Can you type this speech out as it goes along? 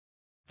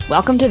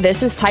Welcome to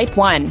This is Type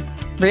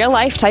 1,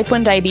 real-life Type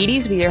 1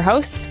 diabetes with your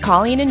hosts,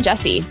 Colleen and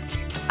Jesse.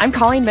 I'm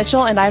Colleen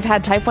Mitchell, and I've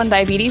had Type 1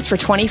 diabetes for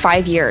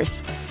 25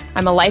 years.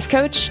 I'm a life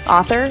coach,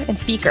 author, and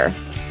speaker.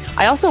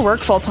 I also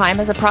work full-time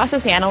as a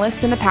process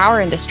analyst in the power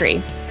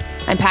industry.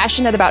 I'm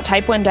passionate about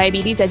Type 1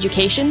 diabetes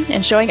education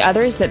and showing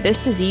others that this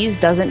disease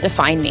doesn't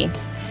define me.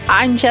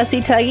 I'm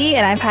Jessie Tuggy,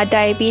 and I've had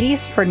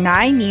diabetes for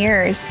 9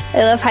 years.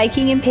 I love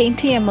hiking and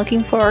painting and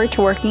looking forward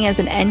to working as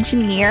an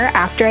engineer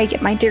after I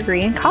get my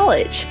degree in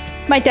college.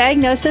 My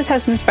diagnosis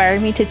has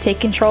inspired me to take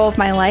control of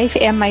my life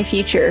and my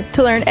future,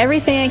 to learn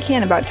everything I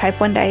can about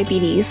Type 1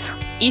 diabetes.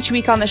 Each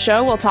week on the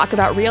show, we'll talk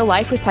about real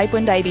life with Type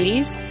 1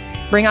 diabetes,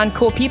 bring on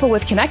cool people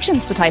with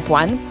connections to Type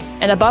 1,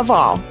 and above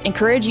all,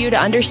 encourage you to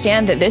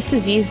understand that this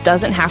disease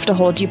doesn't have to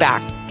hold you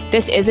back.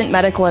 This isn't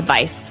medical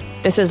advice.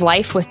 This is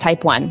life with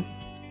Type 1.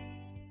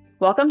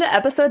 Welcome to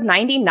episode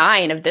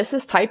 99 of This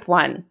is Type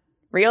 1,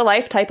 real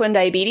life Type 1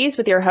 diabetes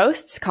with your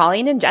hosts,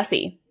 Colleen and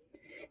Jesse.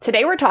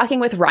 Today we're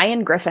talking with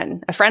Ryan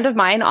Griffin, a friend of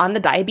mine on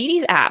the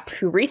diabetes app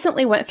who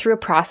recently went through a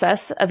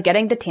process of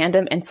getting the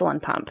tandem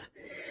insulin pump.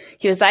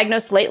 He was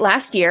diagnosed late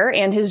last year,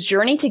 and his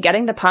journey to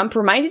getting the pump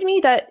reminded me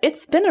that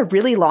it's been a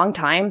really long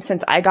time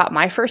since I got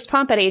my first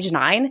pump at age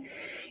 9,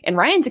 and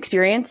Ryan's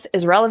experience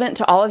is relevant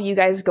to all of you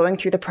guys going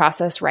through the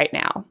process right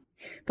now.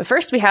 But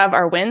first we have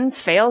our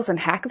wins, fails, and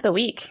hack of the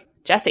week.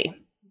 Jesse.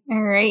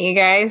 All right, you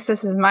guys,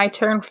 this is my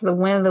turn for the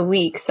win of the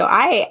week. So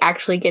I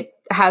actually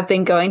have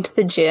been going to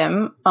the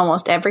gym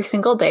almost every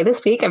single day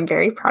this week. I'm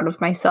very proud of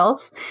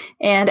myself.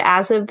 And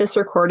as of this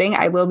recording,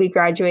 I will be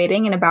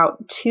graduating in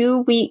about 2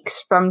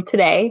 weeks from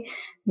today,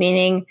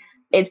 meaning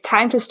it's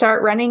time to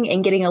start running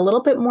and getting a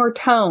little bit more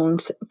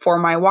toned for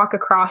my walk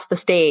across the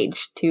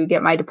stage to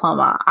get my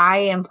diploma. I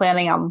am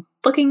planning on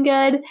looking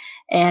good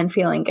and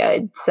feeling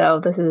good. So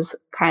this is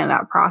kind of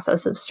that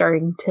process of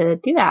starting to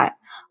do that.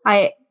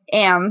 I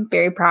am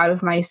very proud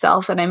of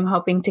myself, and I'm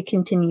hoping to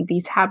continue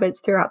these habits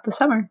throughout the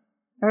summer.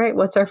 All right,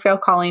 what's our fail,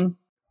 Colleen?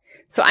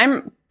 So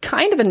I'm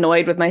kind of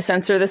annoyed with my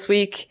sensor this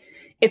week.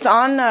 It's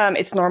on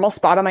its normal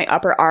spot on my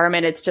upper arm,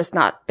 and it's just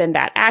not been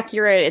that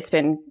accurate. It's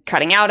been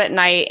cutting out at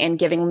night and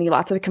giving me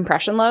lots of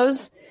compression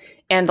lows.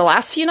 And the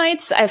last few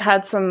nights, I've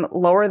had some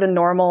lower than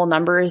normal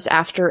numbers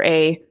after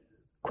a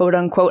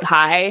quote-unquote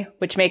high,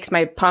 which makes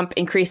my pump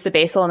increase the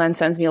basal and then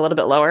sends me a little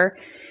bit lower.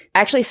 I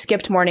actually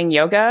skipped morning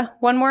yoga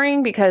one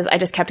morning because I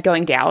just kept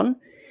going down.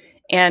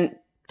 And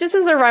just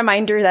as a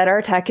reminder that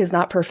our tech is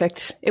not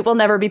perfect. It will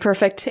never be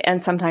perfect.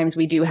 And sometimes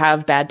we do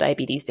have bad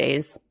diabetes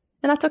days.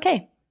 And that's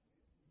okay.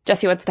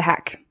 Jesse, what's the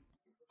hack?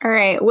 All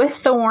right.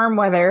 With the warm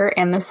weather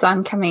and the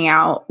sun coming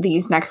out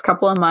these next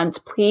couple of months,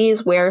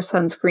 please wear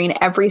sunscreen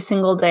every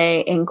single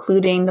day,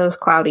 including those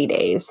cloudy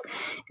days.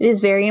 It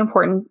is very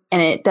important, and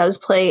it does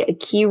play a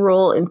key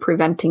role in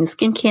preventing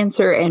skin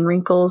cancer and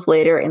wrinkles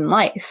later in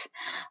life.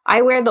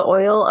 I wear the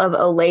oil of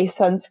Olay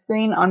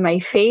sunscreen on my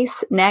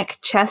face, neck,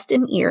 chest,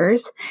 and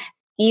ears,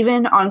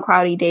 even on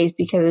cloudy days,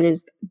 because it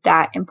is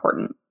that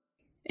important.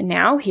 And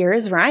now here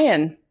is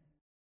Ryan.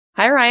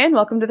 Hi, Ryan.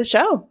 Welcome to the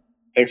show.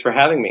 Thanks for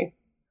having me.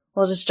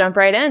 We'll just jump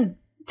right in.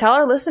 Tell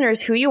our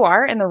listeners who you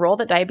are and the role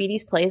that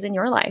diabetes plays in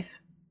your life.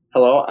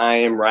 Hello, I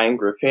am Ryan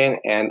Griffin,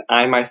 and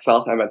I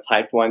myself am a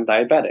type 1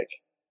 diabetic.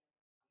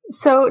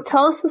 So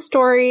tell us the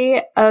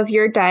story of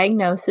your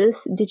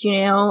diagnosis. Did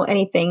you know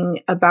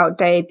anything about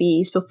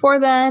diabetes before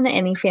then?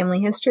 Any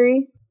family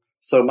history?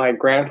 So my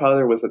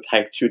grandfather was a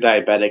type 2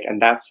 diabetic, and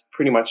that's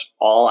pretty much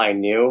all I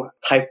knew.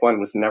 Type 1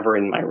 was never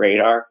in my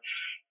radar.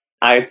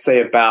 I'd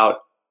say about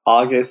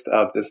August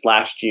of this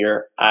last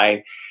year,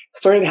 I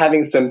started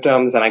having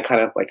symptoms, and I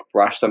kind of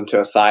brushed them to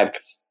a side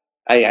because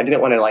I didn't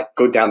want to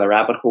go down the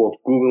rabbit hole of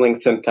Googling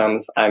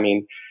symptoms. I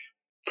mean,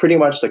 pretty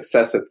much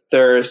excessive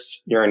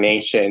thirst,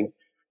 urination,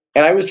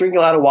 and I was drinking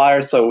a lot of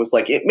water. So it was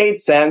it made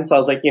sense. I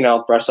was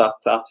brush off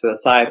to the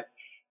side.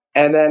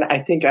 And then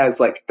I think as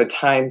the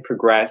time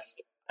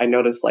progressed, I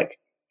noticed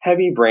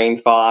heavy brain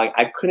fog.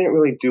 I couldn't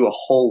really do a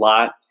whole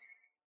lot.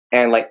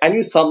 And I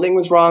knew something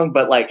was wrong,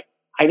 but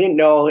I didn't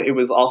know it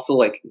was also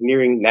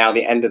nearing now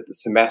the end of the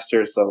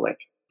semester. So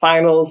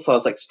finals. So I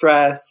was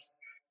stress.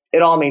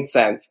 It all made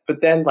sense.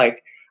 But then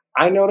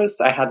I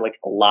noticed I had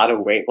a lot of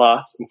weight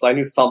loss. And so I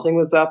knew something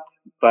was up,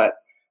 but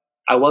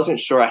I wasn't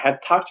sure. I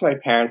had talked to my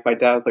parents. My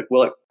dad was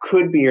well, it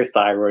could be your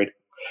thyroid.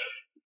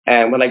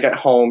 And when I got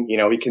home,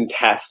 we can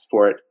test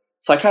for it.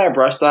 So I kind of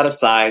brushed that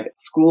aside.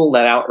 School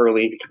let out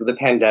early because of the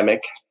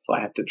pandemic. So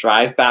I had to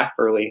drive back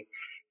early.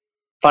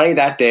 Funny,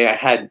 that day I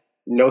had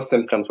no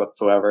symptoms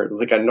whatsoever. It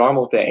was a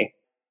normal day.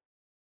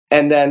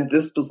 And then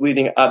this was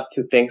leading up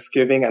to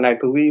Thanksgiving. And I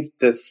believe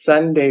the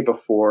Sunday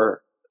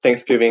before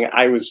Thanksgiving,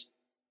 I was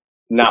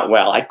not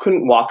well. I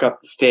couldn't walk up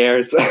the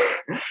stairs.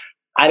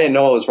 I didn't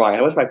know what was wrong.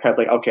 I went to my parents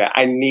okay,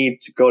 I need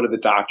to go to the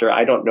doctor.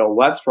 I don't know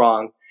what's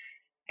wrong.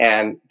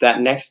 And that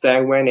next day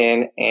I went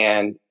in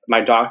and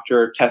my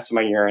doctor tested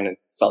my urine and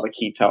saw the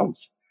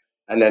ketones.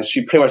 And then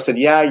she pretty much said,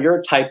 yeah,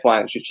 you're type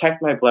 1. She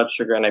checked my blood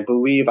sugar, and I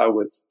believe I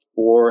was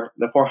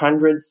the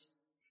 400s,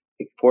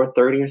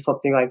 430 or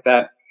something like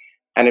that,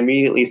 and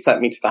immediately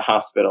sent me to the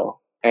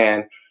hospital.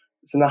 And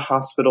was in the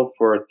hospital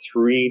for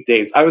 3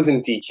 days. I was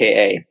in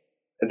DKA.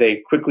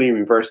 They quickly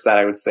reversed that,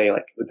 I would say,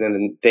 like within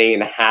a day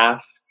and a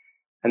half.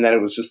 And then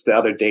it was just the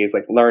other days,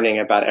 like learning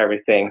about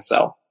everything.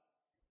 So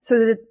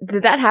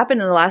did that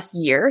happen in the last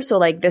year? So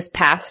like this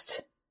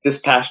past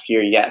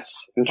year,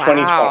 yes, in Wow.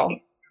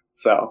 2020.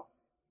 So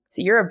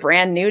you're a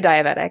brand new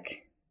diabetic.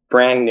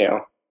 Brand new.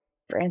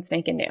 Brand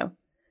spanking new.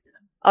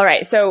 All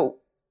right. So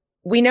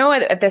we know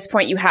at this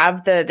point you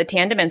have the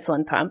tandem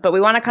insulin pump, but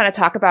we want to kind of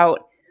talk about,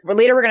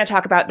 later we're going to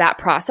talk about that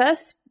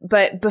process.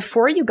 But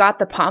before you got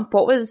the pump,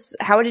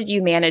 how did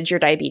you manage your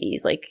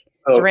diabetes? Like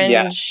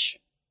syringe?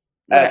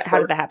 Yeah. How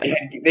did that happen?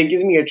 They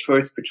gave me a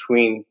choice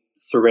between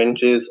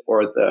syringes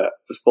or the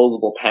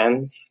disposable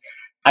pens.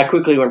 I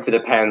quickly went for the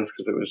pens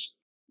because it was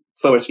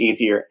so much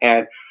easier.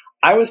 And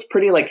I was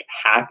pretty like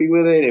happy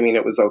with it. I mean,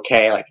 it was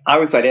okay. Like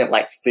obviously I didn't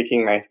like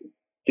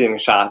getting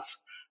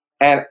shots.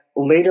 And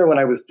later when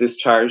I was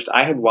discharged,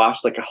 I had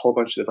watched like a whole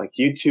bunch of like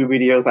YouTube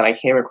videos and I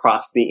came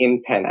across the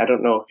InPen. I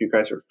don't know if you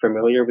guys are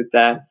familiar with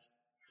that.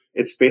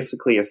 It's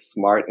basically a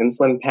smart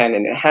insulin pen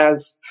and it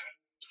has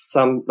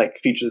some like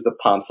features of the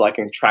pump. So I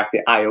can track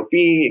the IOB.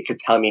 It could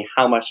tell me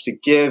how much to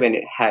give and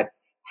it had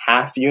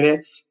half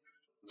units.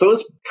 So it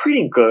was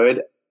pretty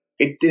good.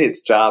 It did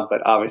its job,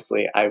 but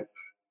obviously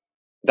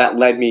that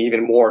led me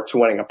even more to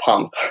wanting a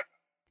pump.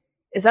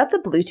 Is that the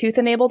Bluetooth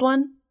enabled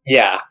one?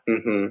 Yeah.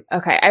 Mm-hmm.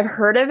 Okay. I've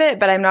heard of it,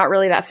 but I'm not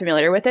really that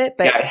familiar with it.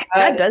 But yeah,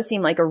 that does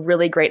seem like a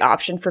really great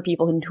option for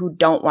people who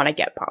don't want to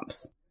get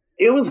pumps.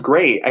 It was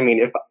great. I mean,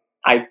 if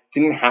I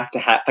didn't have to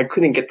if I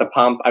couldn't get the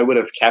pump, I would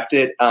have kept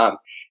it.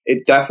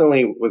 It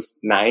definitely was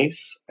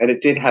nice. And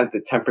it did have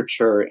the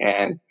temperature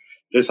and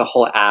there's a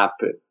whole app.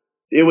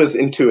 It was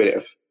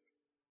intuitive.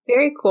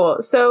 Very cool.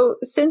 So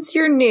since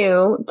you're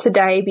new to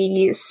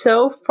diabetes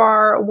so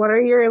far, what are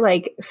your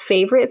like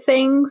favorite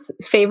things,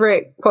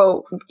 favorite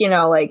quote,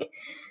 like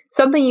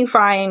something you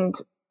find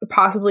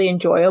possibly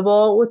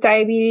enjoyable with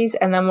diabetes?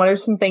 And then what are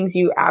some things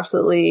you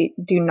absolutely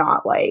do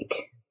not like?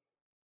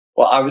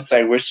 Well, obviously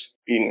I wish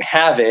you didn't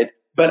have it,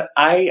 but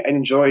I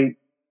enjoy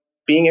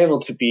being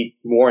able to be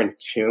more in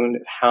tune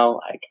with how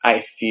like I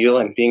feel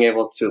and being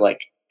able to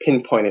like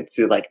pinpoint it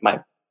to like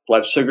my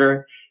blood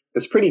sugar.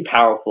 It's pretty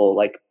powerful.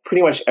 Like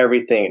pretty much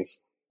everything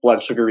is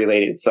blood sugar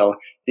related. So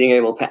being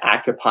able to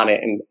act upon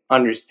it and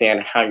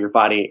understand how your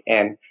body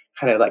and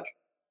kind of like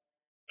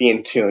be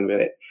in tune with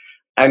it.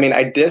 I mean,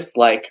 I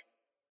dislike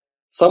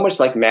so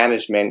much like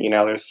management,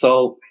 there's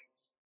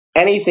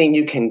anything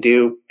you can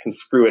do can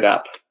screw it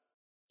up.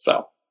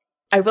 So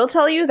I will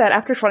tell you that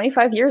after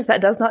 25 years,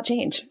 that does not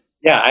change.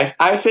 Yeah,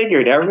 I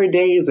figured every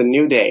day is a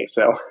new day.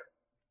 So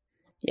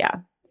yeah.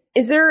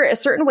 Is there a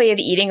certain way of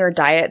eating or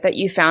diet that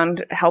you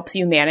found helps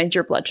you manage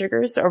your blood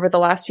sugars over the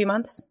last few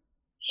months?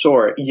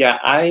 Sure. Yeah.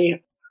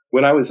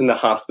 When I was in the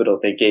hospital,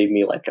 they gave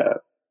me like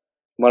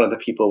one of the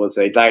people was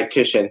a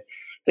dietitian.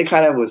 They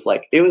kind of was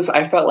like,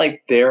 I felt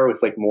like there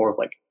was like more of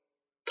like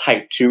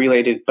type 2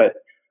 related, but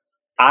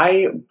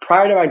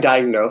prior to my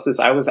diagnosis,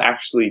 I was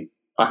actually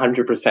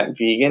 100%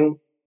 vegan.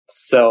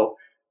 So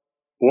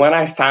when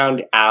I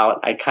found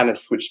out, I kind of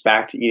switched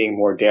back to eating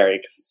more dairy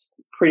because it's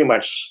pretty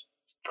much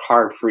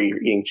carb-free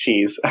eating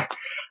cheese.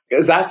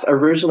 Because that's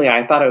originally,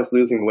 I thought I was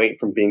losing weight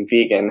from being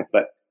vegan,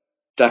 but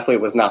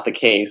definitely was not the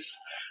case.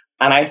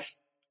 And I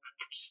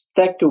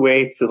stuck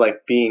away to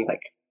like being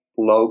like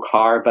low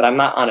carb, but I'm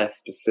not on a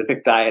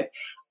specific diet.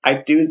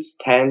 I do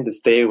tend to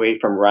stay away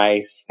from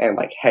rice and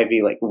like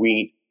heavy like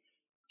wheat.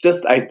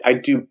 Just I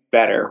do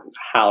better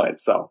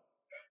so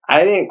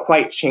I didn't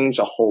quite change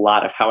a whole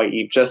lot of how I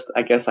eat. Just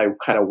I guess I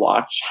kind of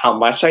watch how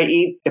much I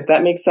eat, if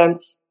that makes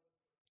sense.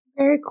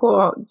 Very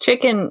cool.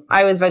 Chicken,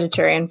 I was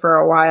vegetarian for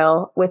a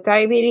while with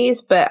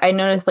diabetes, but I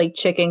noticed like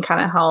chicken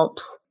kind of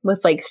helps with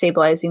like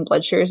stabilizing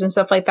blood sugars and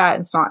stuff like that.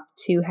 It's not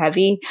too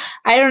heavy.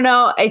 I don't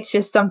know. It's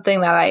just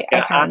something that I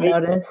kind of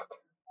noticed.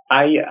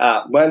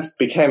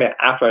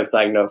 After I was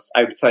diagnosed,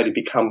 I decided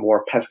to become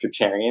more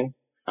pescatarian.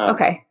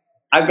 Okay.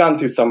 I've gone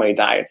through so many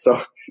diets, so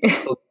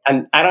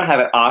and I don't have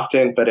it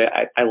often, but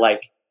I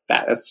like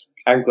that.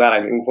 I'm glad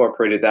I've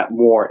incorporated that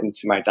more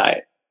into my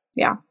diet.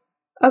 Yeah.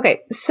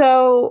 Okay.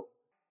 So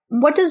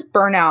what does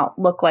burnout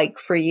look like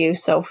for you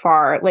so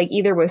far, like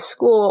either with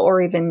school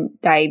or even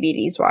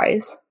diabetes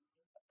wise?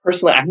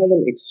 Personally, I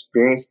haven't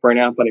experienced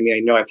burnout, but I mean,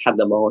 I know I've had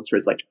the moments where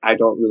it's like, I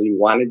don't really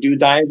want to do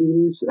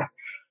diabetes,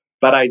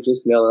 but I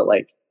just know that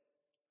like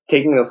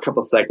taking those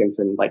couple seconds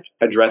and like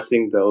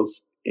addressing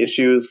those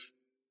issues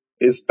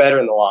is better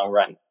in the long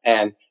run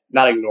and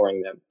not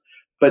ignoring them.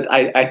 But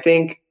I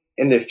think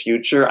in the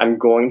future, I'm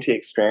going to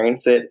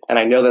experience it. And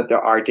I know that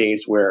there are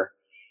days where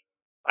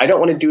I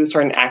don't want to do a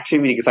certain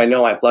activity because I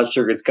know my blood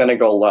sugar is going to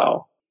go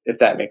low, if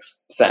that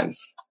makes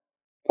sense.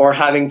 Or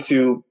having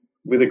to,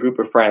 with a group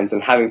of friends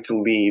and having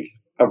to leave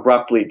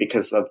abruptly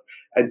because of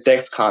a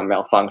Dexcom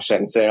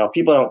malfunction. So,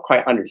 people don't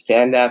quite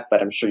understand that, but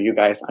I'm sure you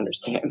guys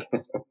understand.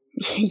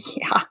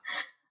 Yeah.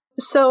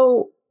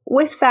 So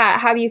with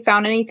that, have you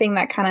found anything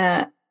that kind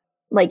of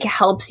like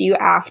helps you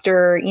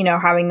after,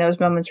 having those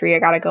moments where you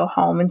got to go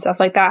home and stuff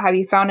like that? Have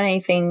you found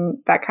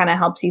anything that kind of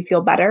helps you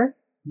feel better?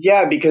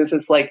 Yeah, because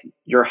it's like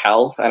your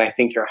health, and I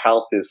think your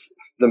health is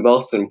the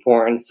most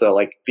important. So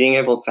like being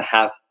able to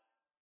have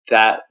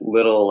that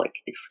little like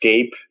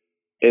escape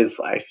is,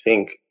 I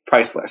think,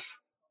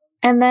 priceless.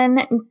 And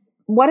then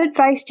what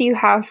advice do you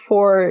have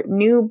for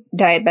new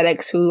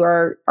diabetics who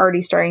are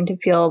already starting to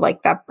feel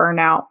like that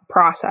burnout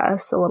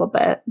process a little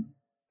bit?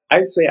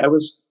 I'd say, I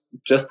was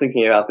just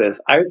thinking about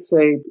this. I would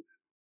say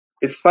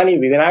it's funny,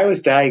 when I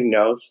was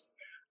diagnosed,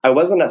 I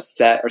wasn't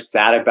upset or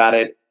sad about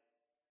it.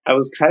 I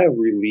was kind of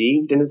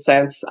relieved in a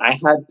sense. I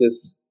had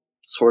this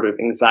sort of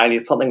anxiety.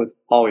 Something was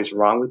always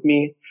wrong with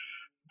me.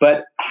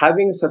 But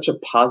having such a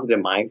positive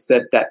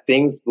mindset that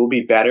things will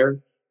be better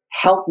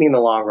helped me in the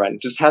long run.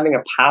 Just having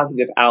a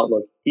positive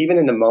outlook, even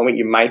in the moment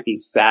you might be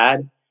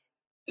sad,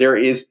 there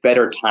is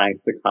better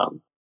times to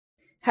come.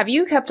 Have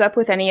you kept up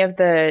with any of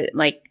the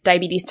like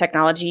diabetes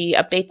technology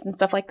updates and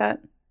stuff like that?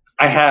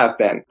 I have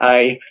been.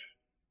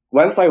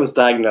 Once I was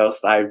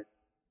diagnosed, I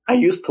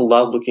used to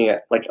love looking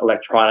at like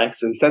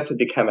electronics, and since I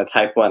became a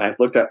type 1, I've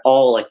looked at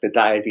all like the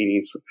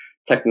diabetes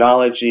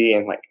technology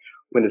and like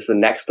when is the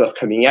next stuff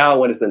coming out,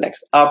 when is the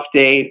next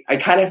update. I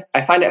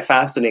find it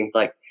fascinating,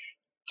 like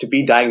to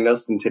be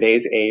diagnosed in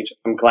today's age.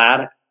 I'm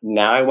glad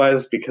now I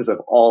was, because of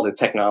all the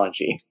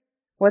technology.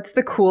 What's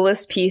the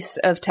coolest piece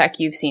of tech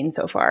you've seen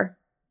so far?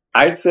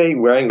 I'd say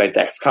wearing my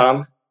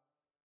Dexcom,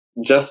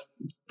 just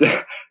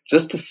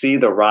just to see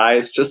the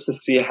rise, just to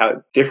see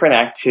how different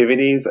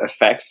activities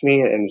affects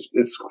me, and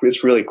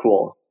it's really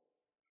cool.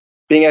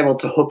 Being able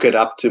to hook it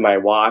up to my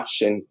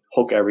watch and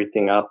hook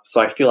everything up, so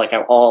I feel like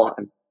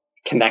I'm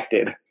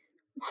connected.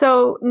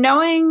 So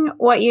knowing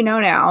what you know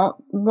now,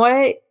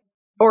 what,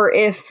 or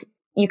if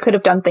you could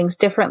have done things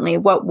differently,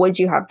 what would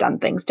you have done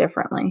things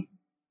differently?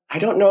 I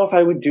don't know if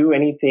I would do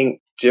anything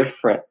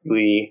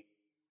differently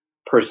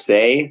per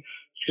se,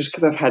 just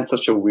because I've had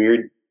such a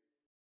weird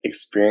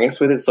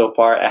experience with it so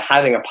far.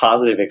 Having a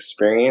positive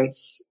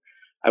experience,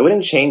 I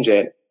wouldn't change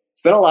it.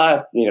 It's been a lot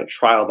of,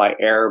 trial by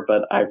error,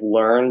 but I've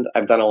learned.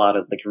 I've done a lot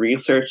of like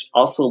research.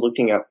 Also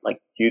looking at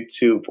like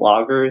YouTube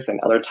vloggers and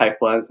other type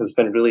 1s has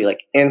been really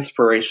like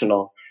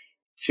inspirational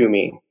to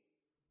me.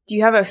 Do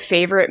you have a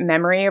favorite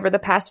memory over the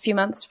past few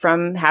months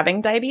from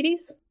having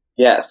diabetes?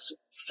 Yes.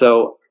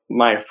 So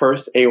my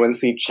first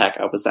A1C check,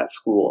 I was at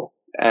school,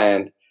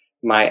 and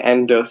my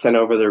endo sent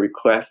over the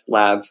request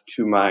labs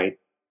to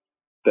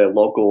the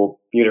local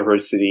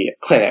university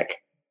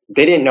clinic.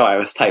 They didn't know I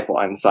was type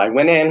 1. So I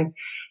went in,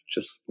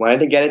 just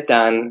wanted to get it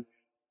done.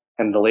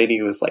 And the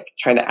lady was like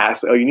trying to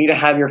ask, oh, you need to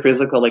have your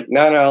physical? Like,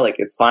 no, like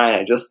it's fine.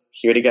 I'm just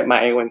here to get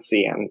my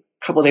A1C. And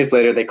a couple of days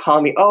later, they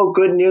call me, oh,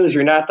 good news,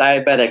 you're not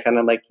diabetic. And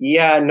I'm like,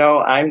 yeah, no,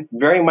 I'm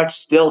very much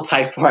still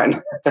type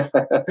 1.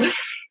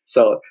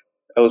 So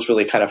it was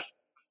really kind of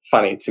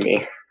funny to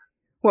me.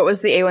 What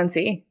was the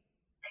A1C?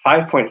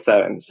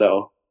 5.7.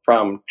 So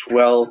from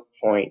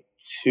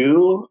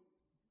 12.2.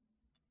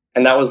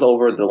 And that was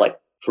over the like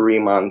 3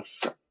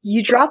 months.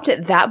 You dropped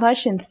it that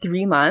much in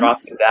 3 months?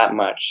 Dropped it that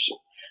much.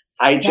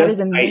 That is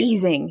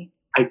amazing.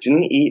 I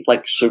didn't eat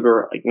like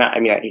sugar, I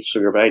ate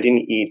sugar, but I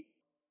didn't eat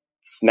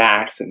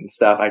snacks and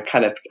stuff. I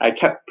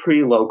kept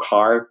pretty low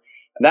carb,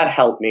 and that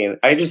helped me.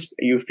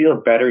 You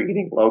feel better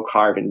eating low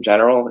carb in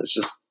general. It's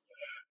just,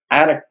 I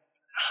had a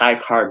high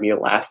carb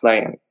meal last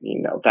night, and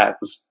that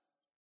was,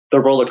 the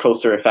roller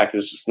coaster effect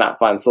is just not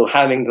fun. So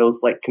having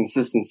those like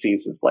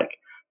consistencies is like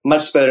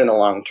much better in the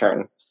long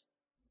term.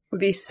 Would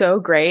be so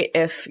great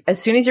if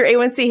as soon as your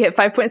A1C hit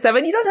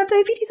 5.7, you don't have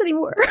diabetes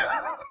anymore.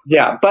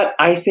 Yeah, but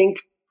I think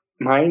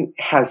mine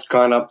has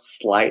gone up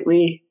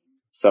slightly.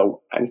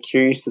 So I'm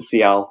curious to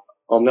see. I'll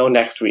know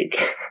next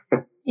week.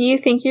 Do you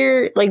think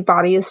your like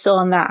body is still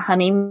in that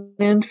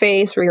honeymoon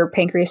phase where your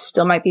pancreas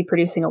still might be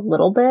producing a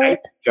little bit? I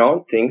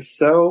don't think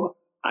so.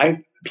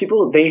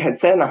 They had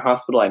said in the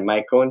hospital I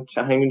might go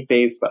into honeymoon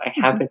phase, but I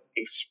haven't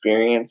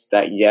experienced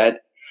that yet.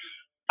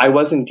 I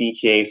was in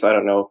DKA, so I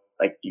don't know if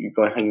like you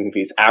go in honeymoon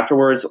phase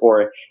afterwards,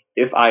 or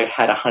if I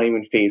had a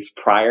honeymoon phase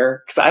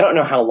prior, because I don't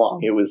know how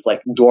long it was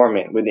like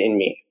dormant within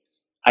me.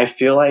 I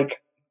feel like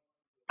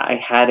I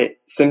had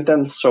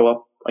symptoms show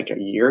up like a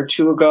year or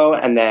two ago,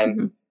 and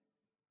then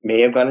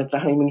may have gone into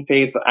honeymoon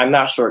phase, but I'm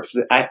not sure,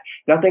 because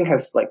nothing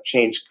has like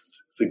changed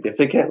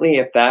significantly,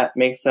 if that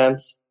makes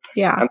sense.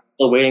 Yeah, I'm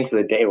still waiting for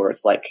the day where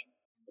it's like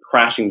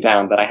crashing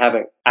down, but I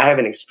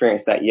haven't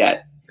experienced that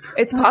yet.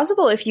 It's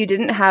possible if you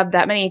didn't have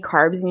that many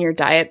carbs in your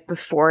diet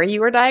before you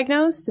were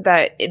diagnosed,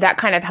 that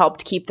kind of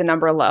helped keep the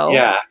number low.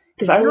 Yeah.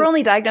 Because if you were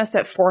only diagnosed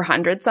at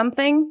 400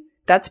 something,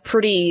 that's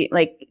pretty,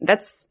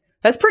 that's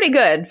pretty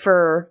good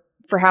for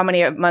how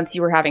many months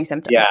you were having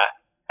symptoms. Yeah.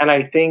 And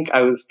I think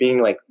I was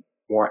being like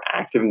more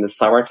active in the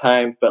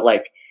summertime, but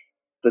like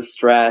the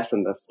stress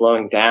and the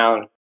slowing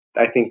down,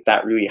 I think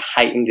that really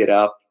heightened it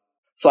up.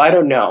 So I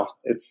don't know.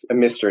 It's a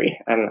mystery,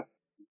 and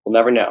we'll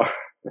never know.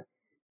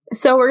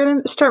 So we're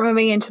going to start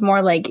moving into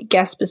more like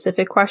guest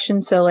specific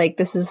questions. So like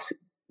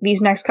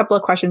these next couple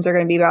of questions are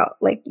going to be about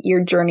like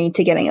your journey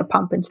to getting a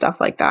pump and stuff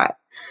like that.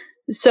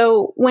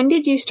 So when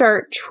did you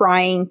start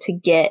trying to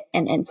get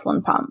an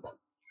insulin pump?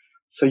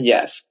 So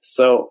yes.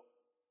 So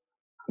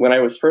when I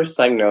was first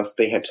diagnosed,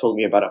 they had told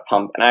me about a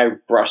pump, and I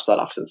brushed that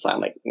off to the side. I'm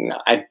like, no,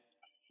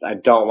 I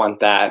don't want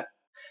that.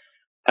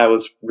 I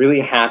was really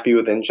happy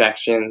with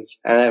injections.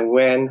 And then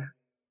when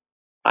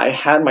I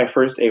had my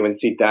first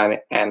A1C done,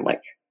 and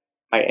like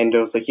my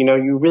endo was like,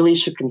 you really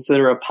should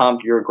consider a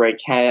pump. You're a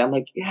great candidate. I'm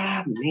like,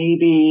 yeah,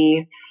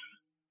 maybe.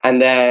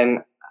 And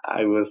then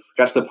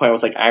got to the point where I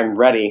was like, I'm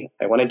ready.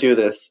 I want to do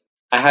this.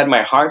 I had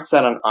my heart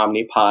set on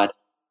Omnipod,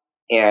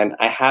 and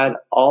I had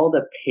all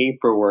the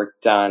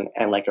paperwork done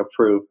and like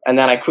approved. And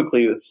then I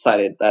quickly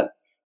decided that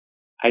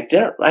I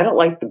don't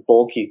like the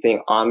bulky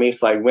thing on me.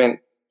 So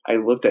I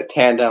looked at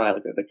Tandem, I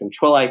looked at the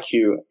Control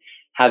IQ,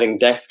 having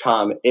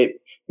Dexcom.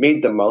 It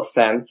made the most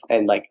sense.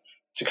 And like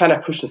to kind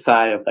of push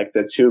aside of like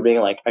the tubing,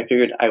 like I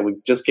figured I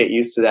would just get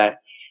used to that.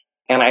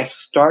 And I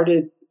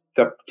started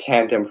the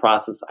Tandem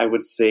process, I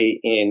would say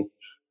in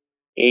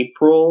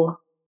April.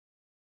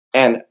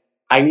 And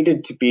I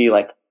needed to be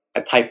like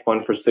a type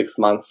 1 for 6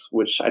 months,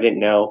 which I didn't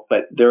know,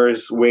 but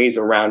there's ways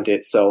around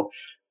it. So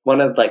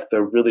one of like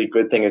the really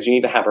good thing is you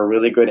need to have a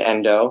really good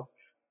endo.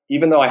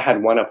 Even though I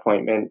had one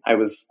appointment,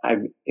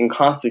 I'm in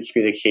constant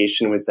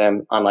communication with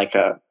them on like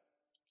a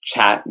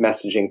chat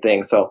messaging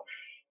thing. So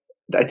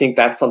I think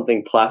that's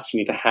something plus you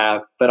need to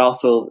have. But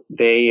also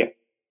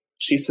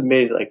she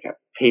submitted like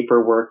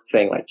paperwork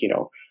saying like,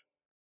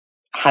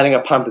 having a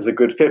pump is a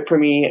good fit for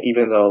me,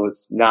 even though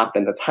it's not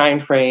been the time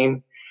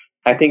frame.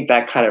 I think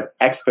that kind of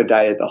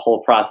expedited the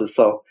whole process.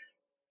 So,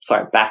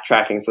 sorry,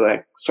 backtracking. So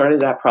I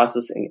started that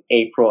process in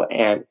April,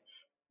 and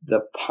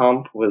the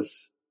pump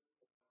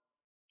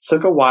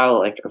took a while.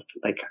 Like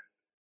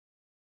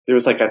there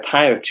was like a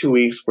time of 2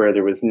 weeks where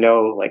there was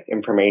no like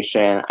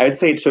information. I would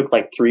say it took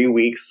like 3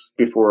 weeks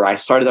before I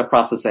started the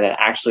process and it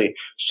actually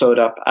showed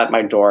up at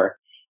my door.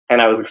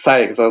 And I was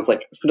excited because I was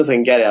like, as soon as I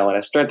can get it, I want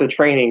to start the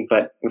training.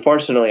 But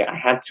unfortunately, I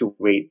had to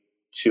wait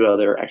 2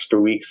 other extra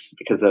weeks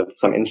because of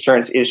some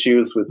insurance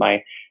issues with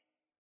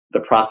the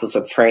process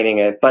of training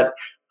it. But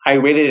I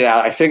waited it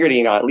out. I figured,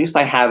 at least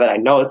I have it. I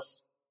know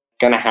it's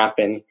going to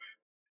happen.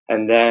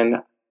 And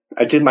then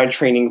I did my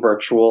training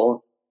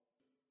virtual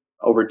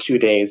over 2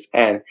 days.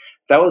 And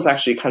that was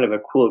actually kind of a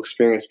cool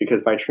experience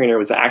because my trainer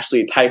was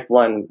actually type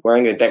 1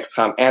 wearing a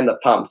Dexcom and the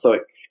pump. So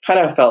it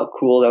kind of felt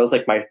cool. That was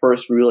like my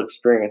first real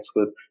experience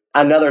with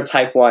another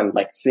type 1,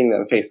 like seeing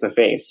them face to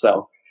face.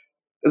 So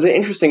it was an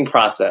interesting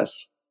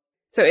process.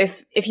 So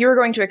if you were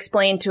going to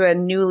explain to a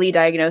newly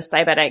diagnosed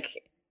diabetic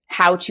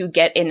how to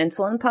get an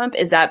insulin pump,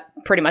 is that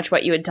pretty much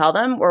what you would tell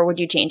them, or would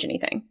you change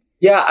anything?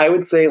 Yeah, I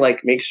would say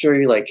like make sure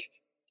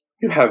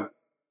you have,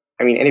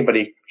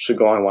 anybody should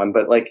go on one,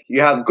 but like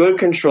you have good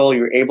control,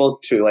 you're able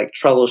to like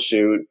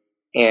troubleshoot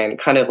and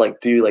kind of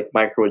like do like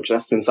micro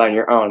adjustments on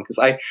your own. Because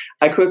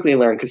I quickly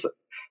learned, because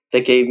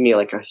they gave me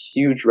like a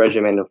huge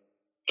regimen of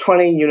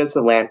 20 units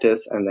of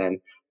Lantus and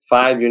then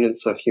 5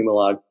 units of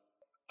Humalog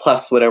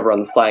plus whatever on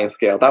the sliding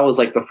scale. That was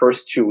like the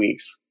first 2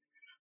 weeks.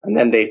 And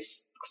then they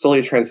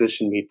slowly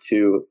transitioned me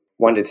to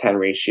 1-to-10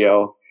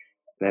 ratio.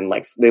 And then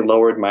like they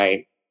lowered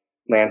my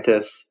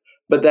Lantus.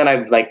 But then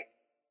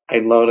I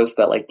noticed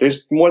that like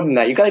there's more than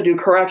that. You got to do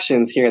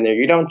corrections here and there.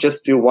 You don't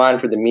just do one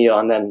for the meal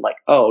and then like,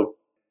 oh,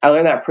 I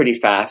learned that pretty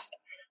fast.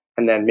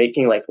 And then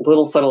making like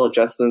little subtle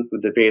adjustments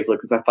with the basal,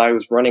 because if I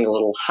was running a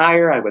little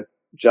higher, I would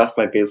adjust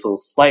my basal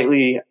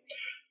slightly.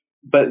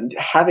 But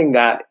having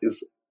that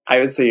is, I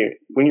would say,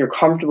 when you're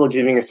comfortable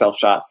giving yourself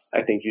shots,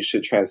 I think you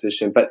should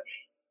transition. But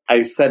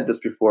I've said this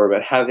before,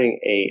 but having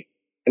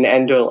an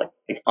endo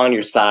like on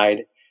your side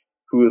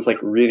who is like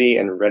ready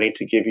and ready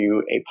to give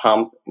you a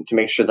pump and to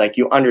make sure like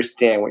you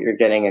understand what you're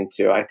getting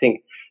into. I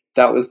think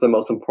that was the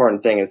most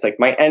important thing. Is like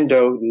my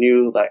endo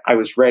knew that I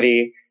was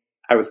ready,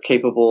 I was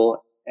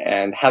capable,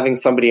 and having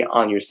somebody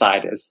on your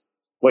side is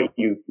what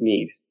you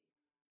need.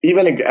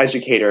 Even an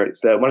educator,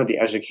 one of the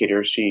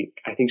educators,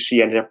 I think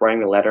she ended up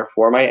writing a letter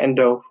for my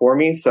endo for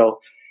me. So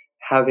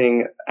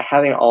having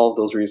all of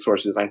those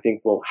resources, I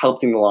think, will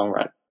help you in the long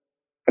run.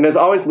 And there's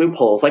always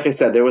loopholes. Like I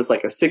said, there was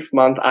like a 6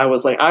 month. I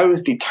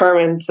was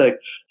determined to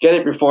get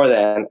it before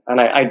then, and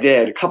I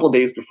did a couple of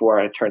days before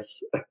I turned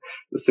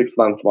the 6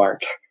 month mark.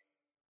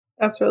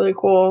 That's really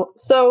cool.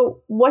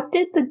 So, what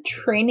did the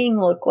training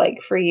look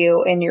like for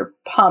you in your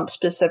pump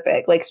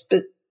specific,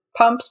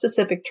 pump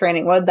specific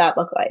training? What did that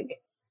look like?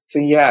 So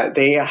yeah,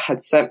 they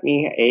had sent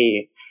me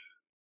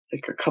a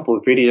couple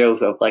of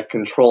videos of like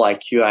Control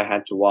IQ I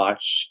had to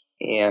watch,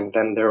 and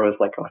then there was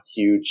like a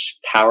huge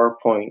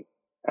PowerPoint.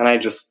 And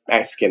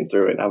I skimmed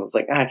through it. And I was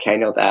like, okay, I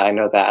know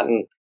that.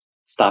 And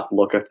stopped to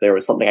look if there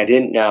was something I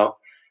didn't know.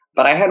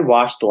 But I had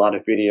watched a lot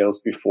of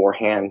videos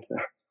beforehand.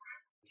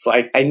 So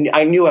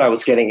I knew what I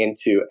was getting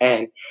into.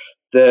 And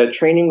the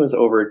training was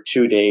over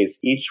 2 days.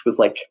 Each was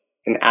like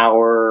an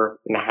hour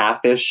and a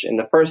half-ish. And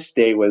the first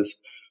day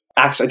was,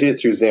 actually I did it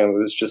through Zoom. It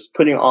was just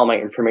putting all my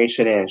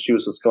information in. She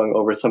was just going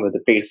over some of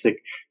the basic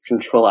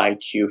Control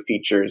IQ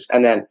features.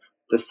 And then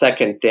the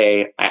second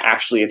day, I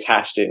actually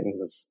attached it and it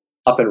was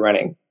up and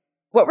running.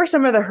 What were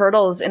some of the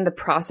hurdles in the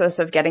process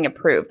of getting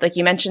approved? Like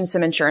you mentioned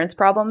some insurance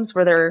problems.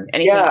 Were there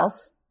anything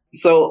else?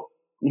 So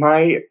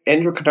My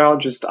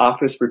endocrinologist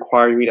office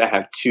required me to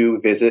have 2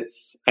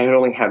 visits. I had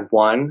only had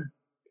one.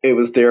 It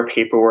was their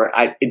paperwork.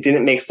 It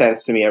didn't make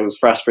sense to me. It was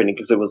frustrating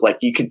because it was like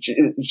you could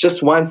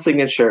just one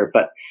signature,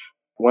 but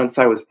once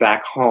I was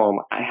back home,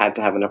 I had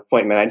to have an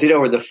appointment. I did it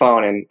over the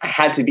phone, and I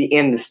had to be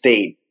in the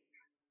state.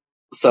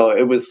 So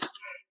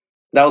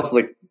that was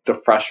like the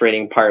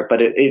frustrating part.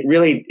 But it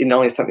really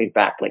only sent me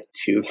back like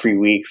 2-3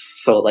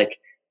 weeks. So like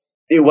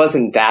it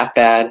wasn't that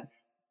bad.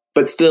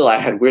 But still, I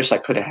had wished I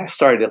could have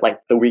started it like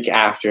the week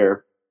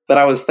after. But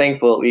I was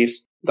thankful at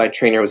least my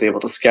trainer was able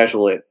to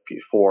schedule it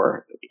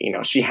before,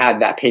 she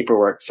had that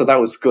paperwork. So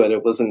that was good.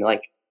 It wasn't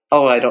like,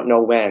 oh, I don't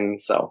know when.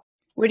 So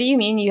What do you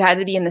mean you had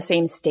to be in the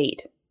same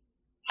state?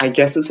 I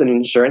guess it's an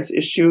insurance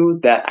issue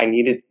that I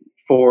needed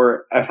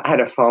I had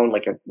a phone,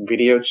 like a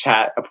video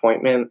chat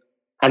appointment,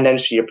 and then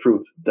she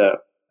approved the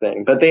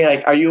thing. But they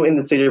like, are you in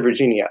the state of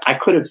Virginia? I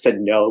could have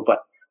said no, but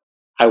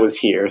I was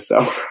here.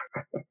 So,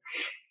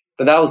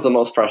 but that was the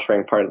most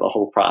frustrating part of the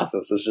whole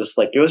process. It's just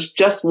like, it was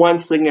just one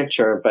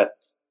signature, but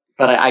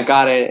I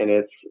got it and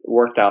it's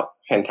worked out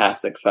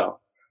fantastic. So.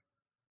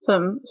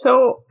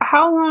 So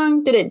how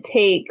long did it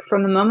take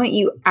from the moment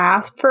you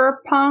asked for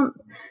a pump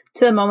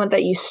to the moment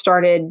that you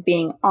started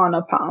being on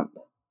a pump?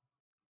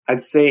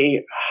 I'd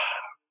say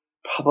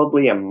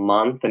probably a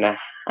month and a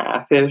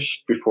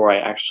half-ish before I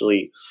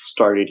actually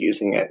started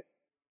using it.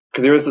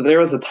 Because there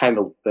was a time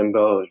of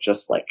limbo of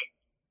just like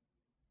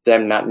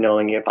them not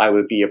knowing if I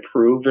would be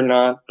approved or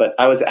not, but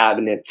I was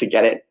adamant to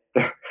get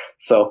it.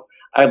 So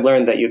I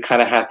learned that you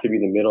kind of have to be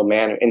the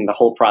middleman in the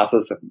whole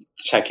process of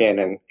check in,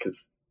 and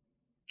because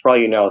for all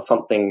you know,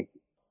 something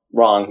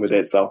wrong with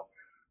it. So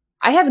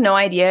I have no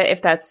idea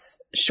if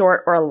that's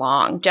short or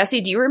long.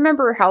 Jesse, do you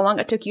remember how long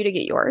it took you to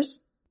get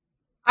yours?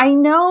 I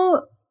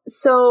know.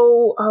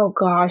 So, oh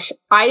gosh,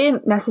 I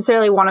didn't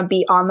necessarily want to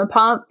be on the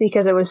pump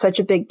because it was such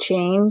a big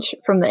change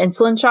from the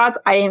insulin shots.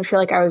 I didn't feel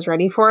like I was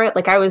ready for it.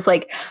 Like I was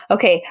like,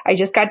 okay, I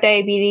just got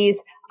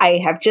diabetes.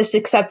 I have just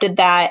accepted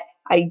that.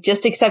 I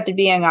just accepted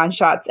being on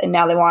shots, and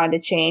now they wanted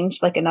to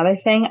change like another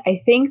thing.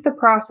 I think the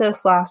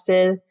process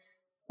lasted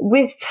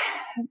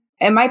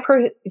and my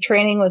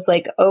training was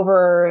like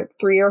over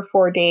 3 or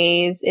 4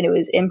 days, and it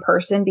was in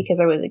person because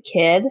I was a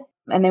kid,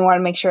 and they wanted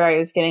to make sure I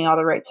was getting all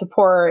the right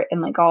support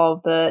and like all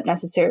of the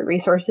necessary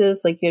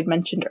resources, like you had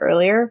mentioned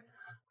earlier.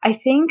 I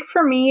think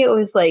for me, it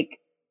was like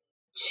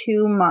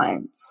 2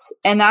 months,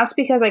 and that's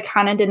because I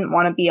kind of didn't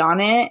want to be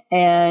on it,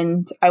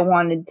 and I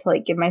wanted to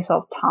like give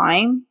myself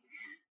time,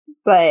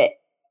 but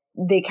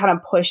they kind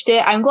of pushed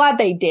it. I'm glad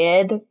they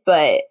did,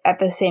 but at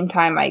the same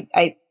time,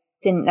 I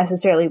didn't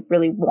necessarily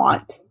really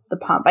want the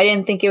pump. I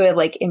didn't think it would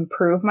like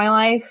improve my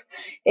life.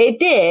 It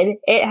did.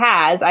 It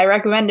has. I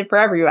recommend it for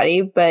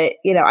everybody, but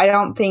I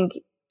don't think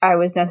I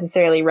was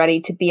necessarily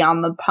ready to be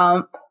on the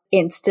pump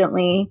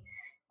instantly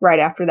right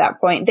after that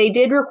point. They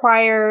did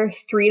require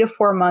 3 to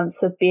 4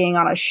 months of being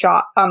on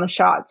the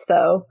shots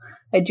though.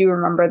 I do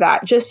remember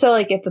that, just so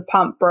like if the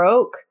pump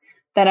broke,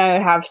 then I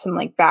would have some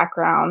like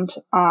background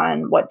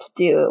on what to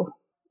do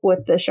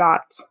with the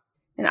shots.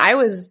 And I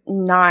was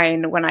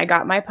 9 when I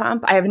got my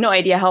pump. I have no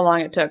idea how long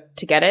it took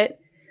to get it,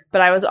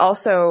 but I was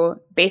also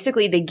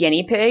basically the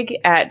guinea pig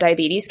at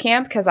diabetes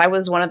camp because I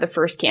was one of the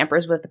first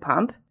campers with the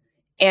pump,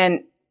 and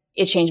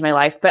it changed my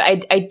life.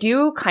 But I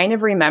do kind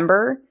of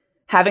remember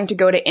having to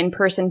go to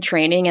in-person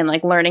training and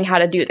like learning how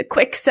to do the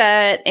quick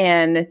set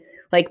and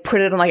like put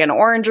it on like an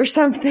orange or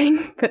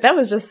something. But that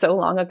was just so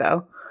long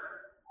ago.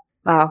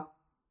 Wow.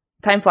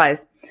 Time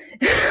flies.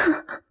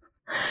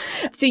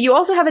 So you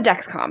also have a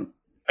Dexcom.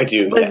 I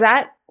do. Was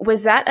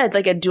yes.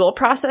 that a dual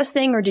process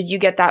thing, or did you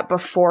get that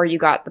before you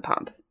got the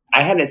pump?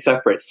 I had it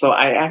separate. So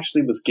I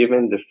actually was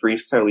given the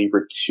Freestyle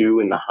Libre 2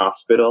 in the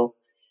hospital,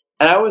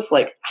 and I was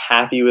like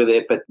happy with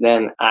it, but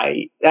then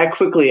that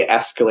quickly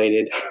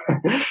escalated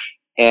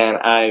and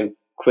I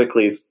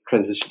quickly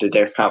transitioned to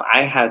Dexcom.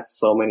 I had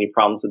so many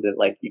problems with it.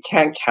 Like you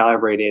can't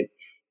calibrate it.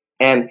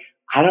 And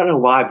I don't know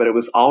why, but it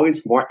was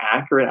always more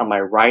accurate on my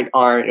right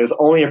arm. It was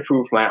only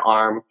approved for my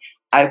arm.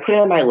 I put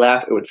it on my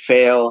left, it would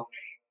fail.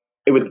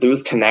 It would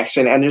lose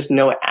connection, and there's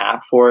no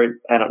app for it.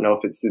 I don't know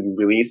if it's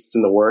released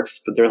in the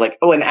works, but they're like,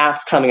 oh, an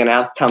app's coming. And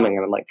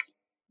I'm like,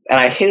 and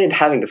I hated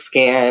having to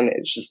scan.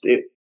 It's just,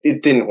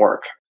 it didn't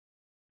work.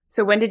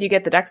 So when did you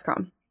get the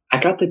Dexcom? I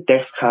got the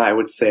Dexcom, I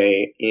would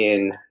say,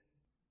 in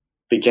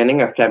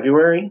beginning of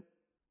February.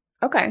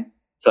 Okay.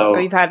 So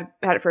you've had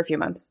it for a few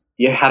months.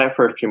 Yeah, had it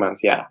for a few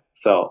months, yeah.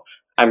 So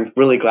I'm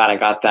really glad I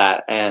got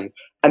that. And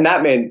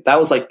that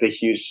was like the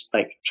huge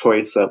like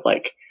choice of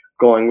like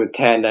going with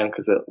Tandem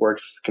because it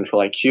works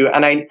Control-IQ.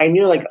 And I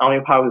knew like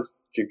Omnipod was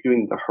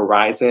doing the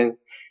Horizon,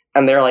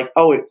 and they're like,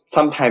 oh, it's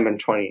sometime in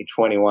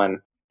 2021.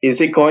 Is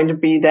it going to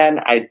be then?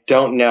 I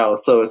don't know.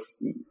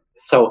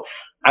 So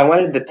I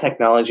wanted the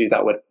technology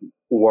that would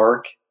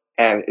work,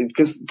 and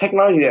because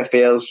technology that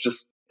fails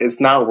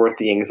it's not worth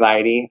the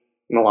anxiety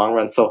in the long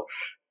run. So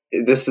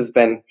this has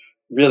been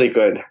really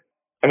good.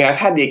 I mean, I've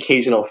had the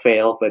occasional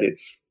fail, but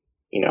it's,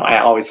 I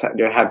always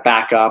have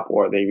backup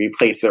or they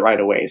replace it right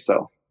away.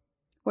 So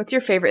what's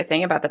your favorite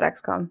thing about the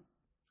Dexcom?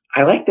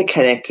 I like the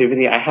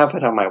connectivity. I have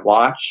it on my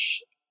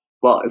watch.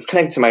 Well, it's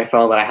connected to my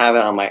phone, but I have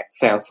it on my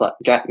Samsung,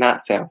 not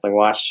Samsung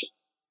watch,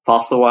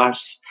 Fossil watch.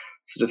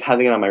 So just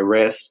having it on my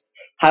wrist,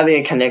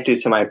 having it connected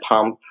to my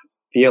pump,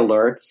 the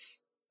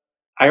alerts.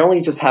 I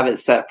only just have it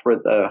set for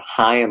the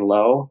high and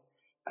low.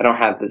 I don't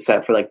have it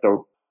set for like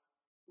the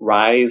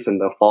rise and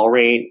the fall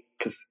rate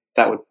because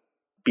that would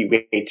be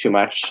way too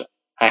much.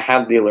 I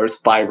have the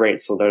alerts vibrate,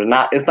 so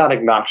it's not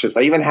obnoxious.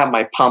 I even have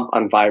my pump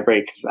on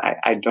vibrate because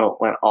I don't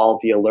want all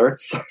the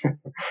alerts.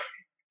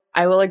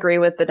 I will agree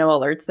with the no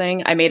alerts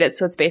thing. I made it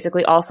so it's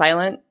basically all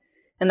silent,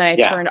 and then I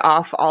turned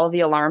off all of the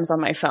alarms on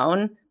my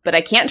phone, but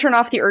I can't turn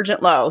off the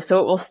urgent low, so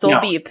it will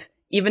still beep,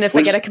 even if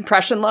I get a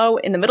compression low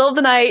in the middle of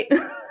the night.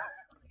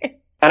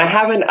 And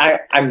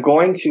I'm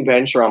going to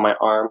venture on my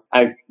arm.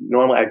 I've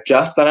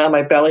just done it on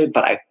my belly,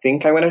 but I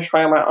think I'm going to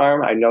try on my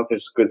arm. I know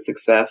there's good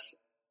success.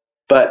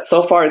 But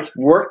so far, it's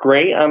worked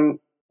great on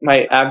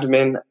my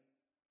abdomen,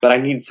 but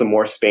I need some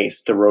more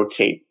space to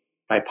rotate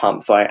my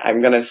pump. So I'm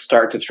going to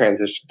start to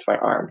transition to my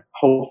arm.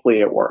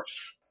 Hopefully it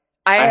works.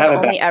 I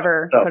have only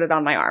ever put it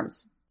on my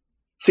arms.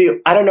 See,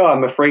 I don't know.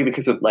 I'm afraid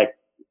because of like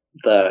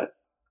the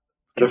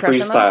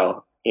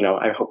freestyle. You know,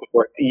 I hope it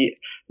works.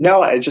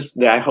 No,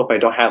 I hope I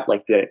don't have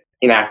like the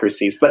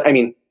inaccuracies. But I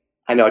mean,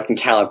 I know I can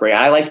calibrate.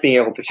 I like being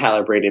able to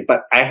calibrate it,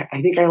 but I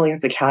think I only have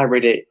to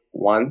calibrate it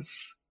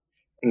once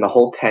in the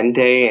whole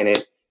 10-day, and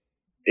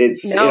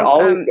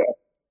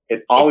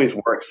it always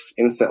works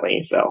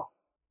instantly. So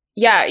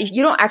yeah,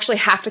 you don't actually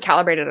have to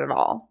calibrate it at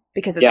all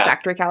because it's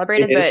factory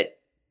calibrated. But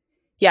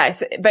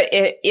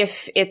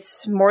if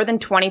it's more than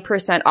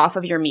 20% off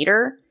of your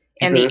meter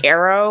and the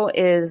arrow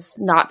is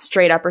not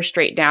straight up or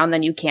straight down,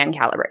 then you can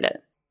calibrate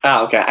it.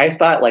 Ah, okay. I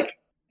thought like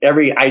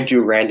I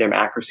do random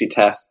accuracy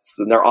tests,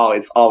 and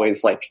it's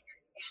always like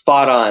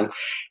spot on.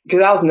 Because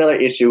that was another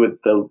issue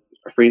with the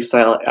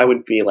freestyle. I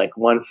would be like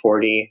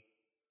 140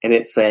 and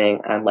it's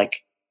saying I'm like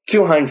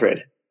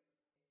 200.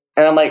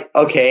 And I'm like,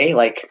 okay,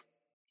 like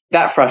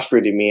that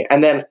frustrated me.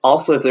 And then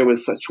also if there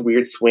was such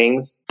weird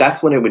swings,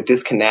 that's when it would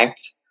disconnect.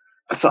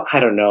 So I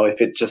don't know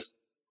if it just,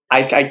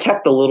 I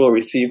kept the little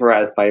receiver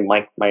as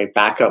my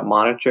backup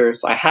monitor.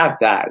 So I have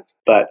that,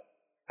 but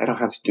I don't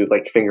have to do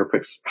like finger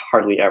pricks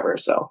hardly ever.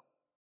 So,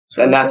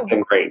 and that's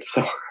been great.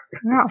 So,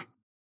 yeah.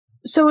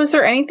 So is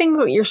there anything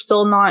that you're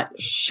still not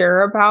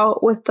sure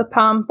about with the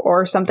pump,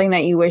 or something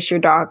that you wish your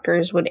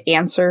doctors would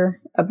answer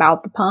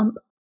about the pump?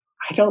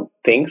 I don't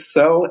think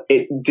so.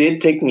 It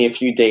did take me a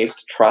few days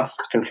to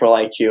trust Control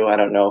IQ. I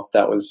don't know if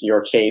that was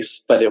your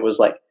case, but it was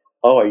like,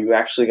 oh, are you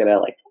actually going to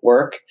like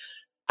work?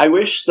 I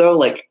wish though,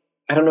 like,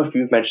 I don't know if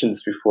you've mentioned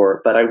this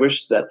before, but I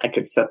wish that I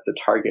could set the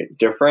target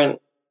different.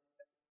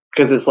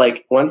 Because it's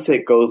like, once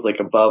it goes like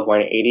above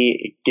 180,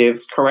 it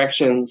gives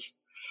corrections.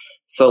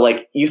 So,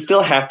 like, you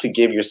still have to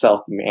give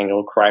yourself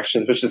manual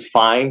corrections, which is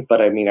fine.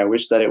 But, I mean, I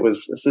wish that it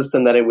was a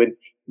system that it would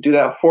do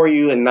that for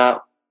you and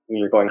not when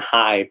you're going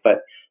high. But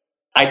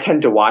I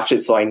tend to watch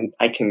it so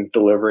I can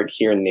deliver it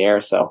here and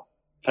there. So,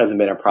 it hasn't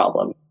been a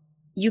problem.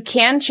 You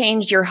can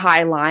change your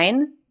high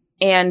line,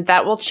 and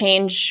that will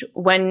change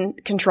when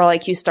Control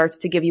IQ starts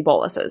to give you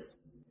boluses.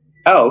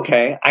 Oh,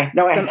 okay. I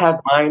have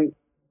mine.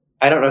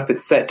 I don't know if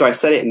it's set. Do I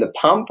set it in the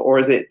pump or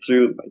is it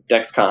through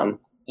Dexcom?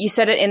 You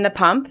set it in the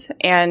pump,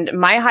 and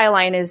my high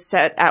line is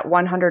set at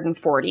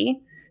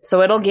 140.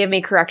 So it'll give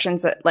me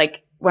corrections at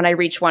like when I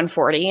reach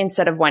 140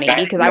 instead of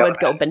 180, because I would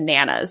go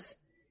bananas.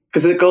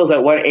 Because it goes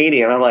at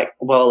 180, and I'm like,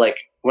 well, like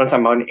once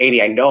I'm on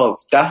 180, I know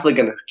it's definitely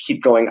going to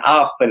keep going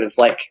up, and it's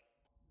like,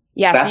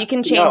 yeah. So you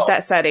can change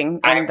that setting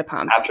in the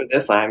pump. After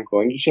this, I'm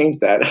going to change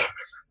that.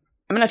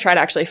 I'm going to try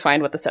to actually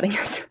find what the setting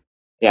is.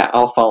 Yeah,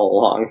 I'll follow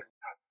along.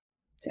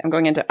 So I'm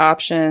going into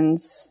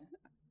options.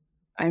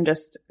 I'm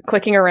just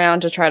clicking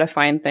around to try to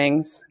find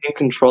things. In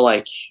Control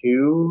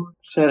IQ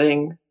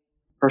setting,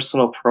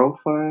 personal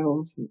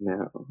profiles?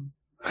 No.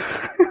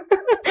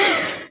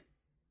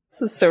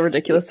 This is so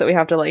ridiculous that we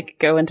have to like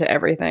go into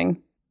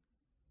everything.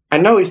 I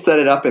know we set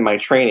it up in my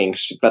training,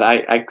 but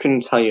I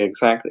couldn't tell you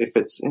exactly if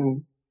it's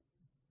in...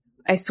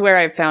 I swear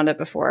I've found it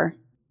before.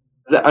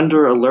 Is it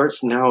under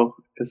alerts? No.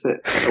 Is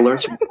it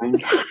alerts?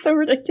 This is so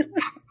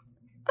ridiculous.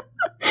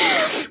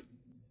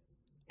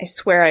 I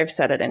swear I've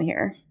set it in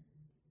here.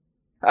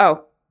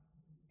 Oh,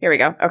 here we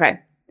go. Okay.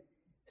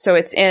 So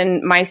it's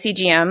in my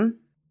CGM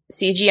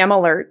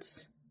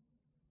alerts,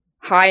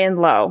 high and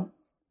low.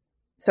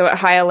 So at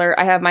high alert,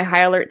 I have my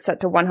high alert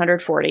set to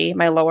 140,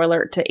 my low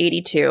alert to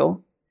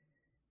 82.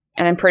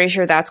 And I'm pretty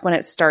sure that's when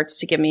it starts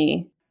to give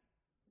me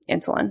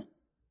insulin.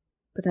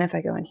 But then if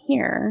I go in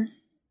here,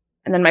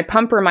 and then my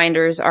pump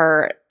reminders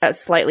are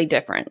slightly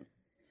different.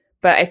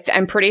 But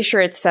I'm pretty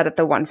sure it's set at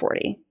the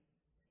 140.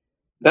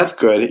 That's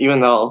good, even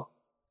though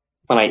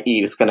when I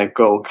eat, it's going to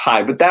go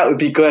high. But that would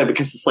be good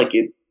because it's like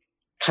it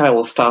kind of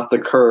will stop the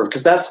curve.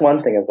 Because that's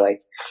one thing is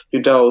like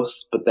you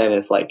dose, but then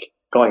it's like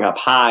going up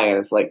high. And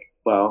it's like,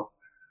 well,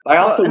 I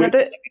also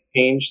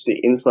changed the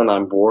insulin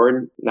on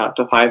board, not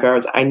to 5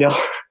 hours. I know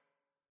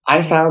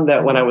I found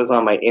that when I was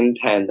on my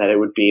InPen that it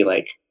would be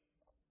like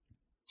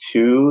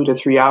 2 to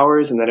 3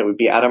 hours and then it would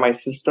be out of my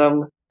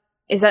system.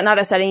 Is that not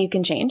a setting you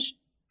can change?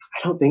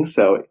 I don't think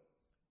so.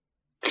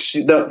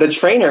 The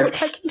trainer,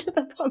 Back into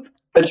the pump.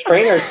 the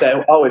trainer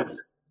said, "Oh,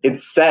 it's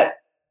set.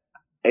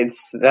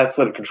 That's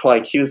what Control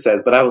IQ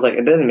says." But I was like,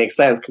 it doesn't make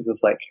sense because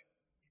it's like,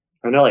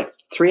 I know, like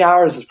 3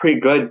 hours is pretty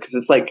good because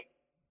it's like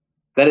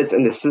then it's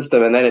in the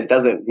system and then it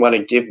doesn't want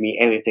to give me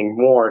anything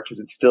more because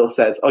it still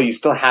says, "Oh, you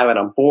still have it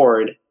on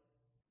board."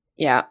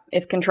 Yeah,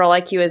 if Control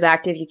IQ is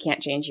active, you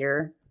can't change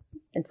your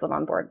insulin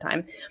on board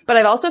time. But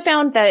I've also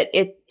found that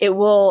it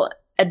will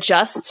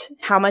adjust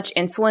how much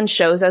insulin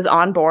shows as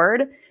on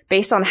board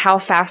based on how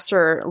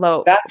faster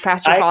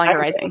falling or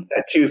rising.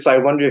 That too. So I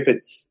wonder if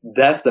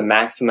that's the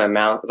maximum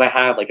amount because I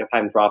have like if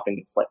I'm dropping,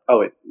 it's like,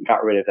 oh, it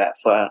got rid of that.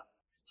 So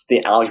it's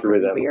the algorithm.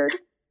 It's really weird.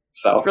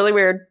 So it's really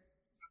weird.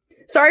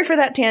 Sorry for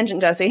that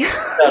tangent, Jesse.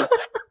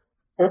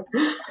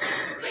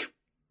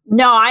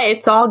 No,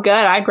 it's all good.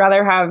 I'd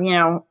rather have,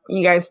 you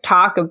guys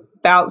talk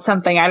about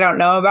something I don't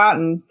know about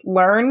and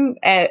learn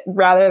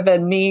rather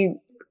than me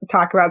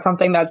talk about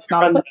something that's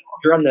not.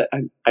 You're on the.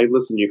 I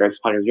listen to you guys'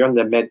 podcast. You're on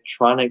the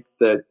Medtronic,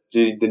 the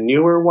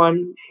newer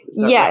one.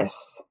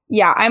 Yes, right?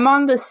 Yeah. I'm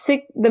on the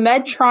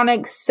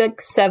Medtronic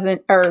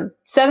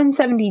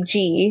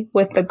 770G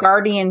with the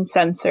Guardian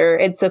sensor.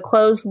 It's a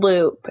closed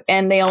loop,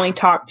 and they only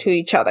talk to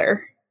each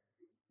other.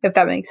 If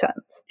that makes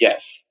sense.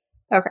 Yes.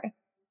 Okay.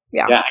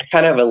 Yeah. Yeah, I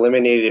kind of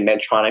eliminated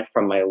Medtronic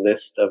from my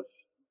list of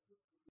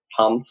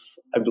pumps.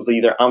 It was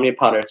either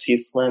Omnipod or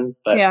T-Slim,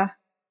 but yeah.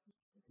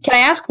 Can I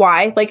ask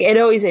why? Like, it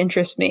always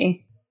interests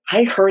me.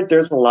 I heard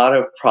there's a lot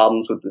of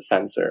problems with the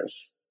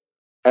sensors.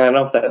 I don't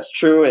know if that's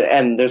true,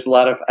 and there's a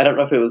lot of, I don't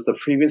know if it was the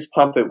previous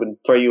pump, it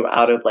would throw you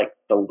out of like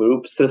the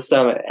loop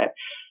system,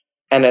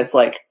 and it's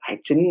like, I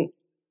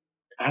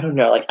don't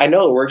know, like I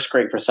know it works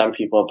great for some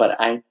people, but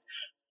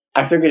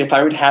I figured if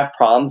I would have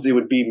problems, it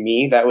would be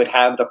me that would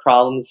have the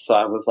problems. So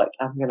I was like,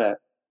 I'm going to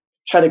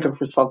try to go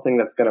for something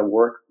that's going to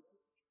work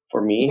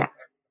for me. Yeah.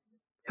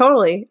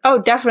 Totally.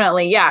 Oh,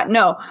 definitely. Yeah.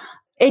 No,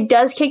 it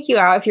does kick you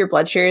out if your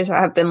blood sugars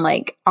have been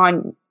like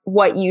on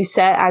what you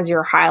set as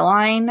your high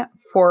line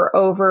for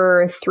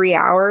over 3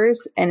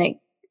 hours and it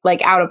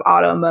like out of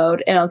auto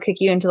mode, and it'll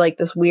kick you into like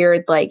this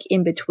weird like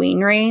in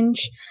between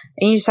range.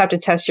 And you just have to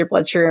test your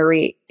blood sugar,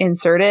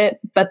 reinsert it.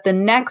 But the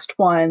next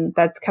one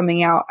that's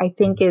coming out, I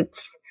think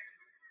it's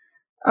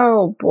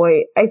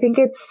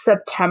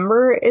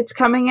September it's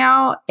coming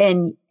out,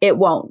 and it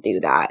won't do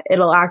that.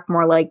 It'll act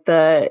more like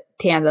the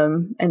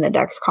Tandem and the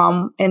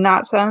Dexcom in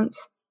that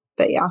sense.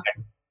 But yeah.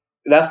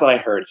 That's what I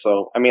heard.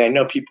 So, I mean, I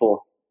know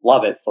people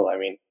love it. So, I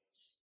mean,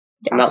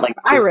 yeah, not like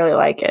I really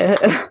like it.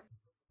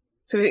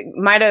 So we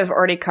might have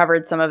already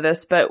covered some of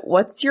this, but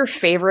what's your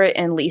favorite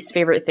and least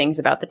favorite things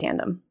about the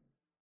Tandem?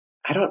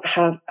 I don't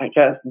have, I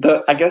guess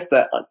the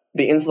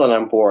insulin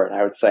on board,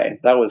 I would say.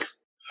 That was...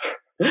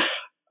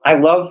 I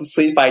love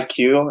Sleep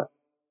IQ.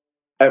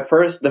 At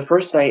first, the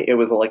first night it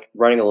was like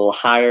running a little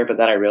higher, but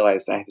then I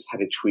realized I just had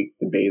to tweak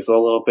the basal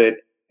a little bit.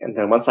 And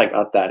then once I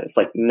got that, it's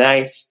like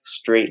nice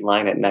straight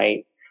line at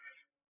night.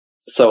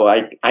 So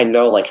I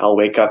know like I'll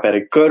wake up at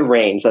a good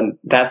range, and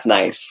that's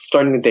nice.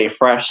 Starting the day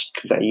fresh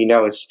because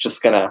it's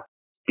just gonna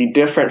be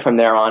different from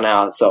there on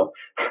out. So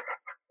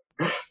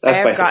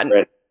that's my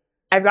favorite.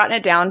 I've gotten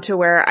it down to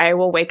where I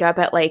will wake up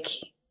at like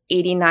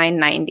 89,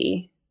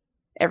 90.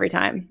 Every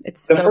time.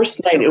 It's the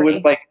first night, it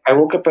was like I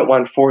woke up at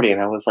 140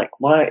 and I was like,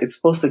 what? It's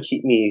supposed to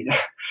keep me.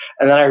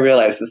 And then I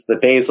realized it's the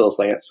basal,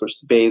 so I got to switch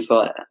to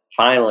basal. And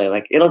finally,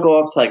 like it'll go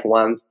up to like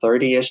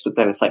 130-ish, but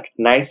then it's like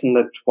nice in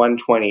the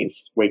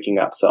 120s waking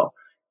up. So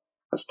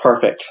that's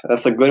perfect.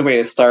 That's a good way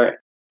to start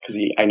because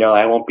I know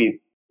I won't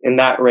be in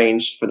that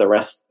range for the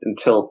rest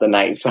until the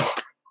night. So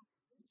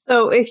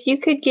if you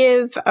could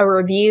give a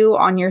review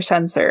on your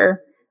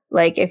sensor,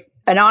 like if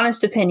an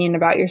honest opinion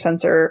about your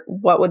sensor,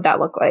 what would that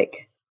look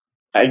like?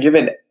 I give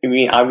it,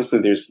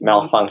 obviously there's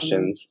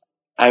malfunctions.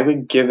 I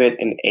would give it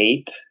an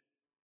 8.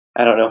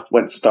 I don't know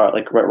what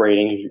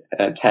rating,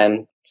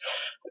 10.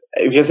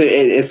 Because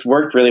it's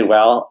worked really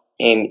well.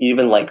 And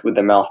even like with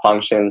the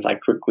malfunctions, I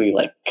quickly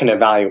like can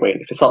evaluate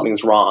if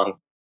something's wrong.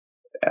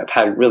 I've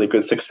had really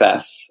good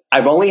success.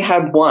 I've only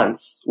had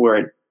once where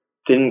it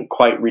didn't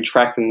quite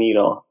retract the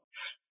needle.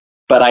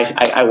 But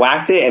I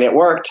whacked it and it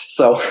worked.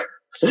 So,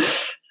 and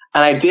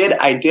I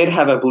did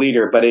have a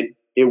bleeder, but it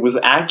was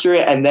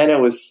accurate. And then I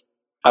was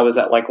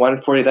at like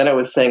 140. Then it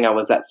was saying I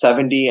was at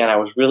 70 and I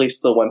was really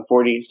still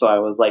 140. So I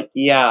was like,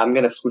 yeah, I'm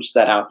going to switch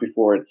that out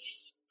before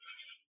it's,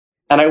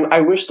 and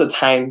I wish the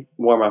time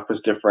warm up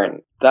was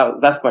different.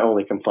 That's my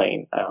only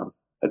complaint.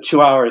 The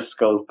 2 hours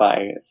goes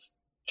by. It's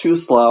too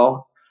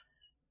slow.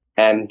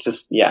 And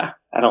just, yeah,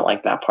 I don't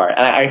like that part.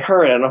 And I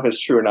heard, I don't know if it's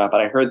true or not,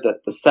 but I heard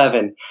that the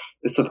 7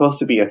 is supposed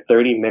to be a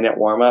 30-minute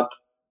warm up,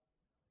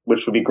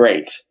 which would be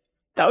great.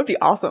 That would be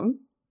awesome.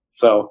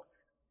 So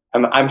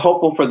I'm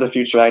hopeful for the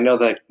future. I know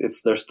that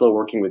they're still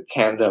working with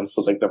Tandem,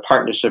 so like the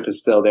partnership is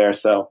still there.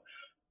 So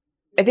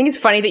I think it's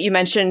funny that you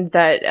mentioned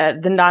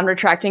that the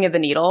non-retracting of the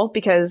needle,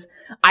 because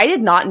I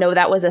did not know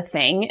that was a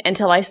thing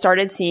until I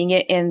started seeing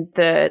it in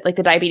the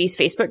diabetes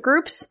Facebook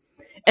groups.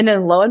 And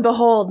then lo and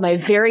behold, my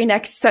very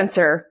next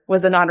sensor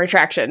was a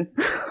non-retraction.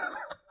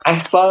 I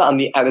saw it on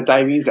the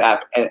diabetes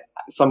app, and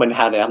someone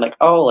had it. I'm like,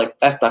 oh, like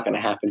that's not going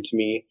to happen to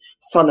me.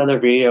 Saw another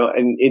video,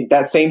 and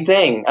that same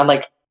thing. I'm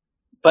like,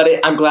 but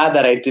I'm glad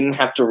that I didn't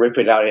have to rip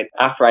it out.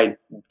 After I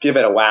give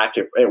it a whack,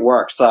 it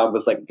works. So I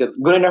was like, it's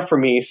good enough for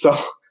me. So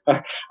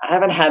I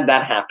haven't had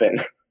that happen.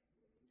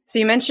 So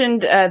you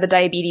mentioned the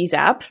diabetes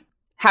app.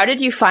 How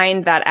did you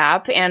find that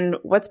app, and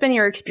what's been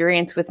your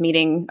experience with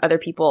meeting other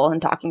people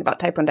and talking about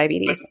type 1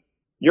 diabetes?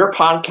 Your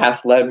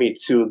podcast led me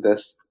to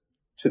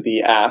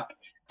the app,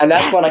 and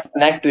that's when I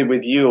connected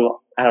with you,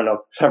 I don't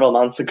know, several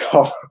months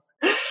ago.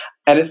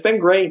 And it's been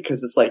great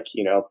because it's like,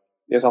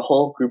 there's a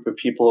whole group of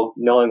people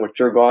knowing what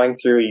you're going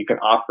through. You can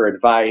offer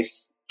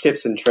advice,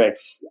 tips and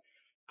tricks.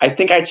 I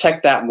think I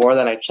check that more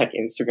than I check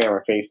Instagram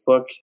or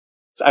Facebook.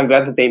 So I'm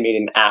glad that they made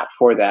an app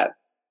for that.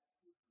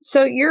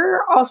 So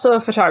you're also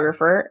a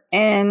photographer.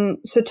 And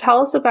so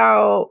tell us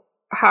about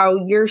how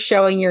you're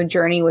showing your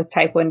journey with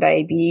type 1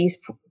 diabetes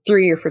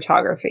through your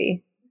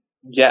photography.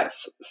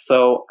 Yes.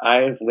 So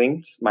I've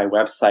linked my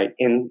website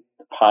in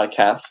the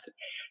podcast,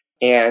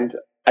 and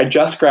I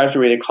just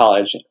graduated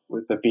college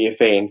with a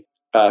BFA in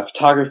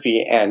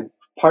photography, and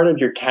part of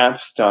your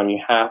capstone,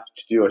 you have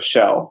to do a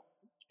show,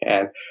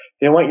 and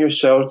they want your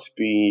show to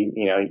be,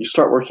 you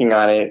start working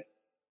on it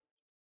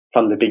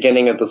from the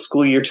beginning of the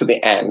school year to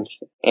the end.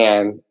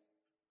 And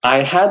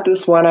I had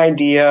this one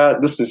idea.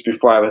 This was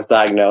before I was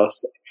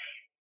diagnosed.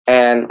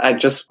 And I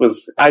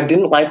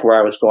didn't like where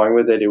I was going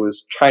with it. It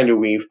was trying to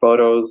weave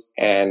photos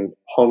and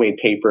homemade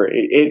paper.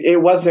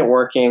 It wasn't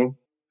working.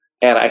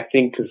 And I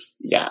think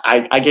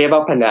I gave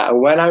up on that.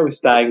 When I was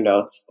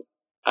diagnosed,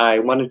 I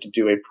wanted to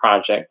do a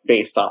project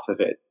based off of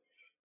it.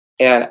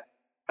 And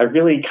I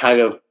really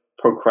kind of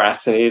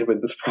procrastinated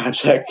with this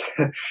project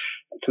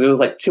because it was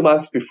like 2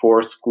 months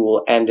before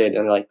school ended,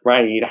 and like,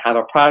 Ryan, you need to have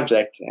a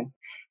project. And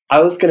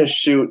I was going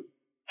to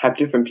have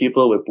different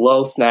people with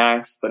blow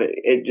snacks, but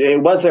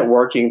it wasn't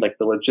working. Like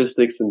the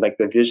logistics and like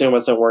the vision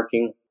wasn't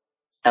working.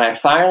 And I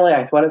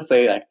want to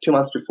say like 2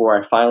 months before,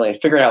 I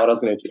figured out what I was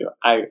going to do.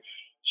 I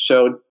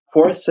showed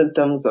 4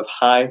 symptoms of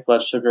high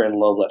blood sugar and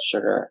low blood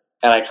sugar.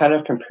 And I kind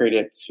of compared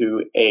it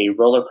to a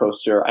roller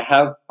coaster. I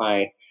have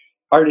my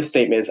artist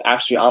statement is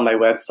actually on my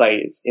website.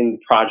 It's in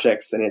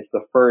projects, and it's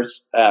the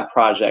first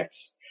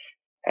projects.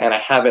 And I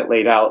have it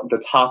laid out.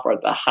 The top are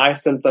the high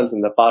symptoms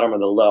and the bottom are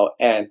the low.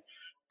 And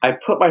I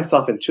put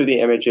myself into the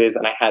images,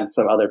 and I had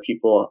some other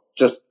people,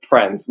 just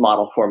friends,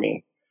 model for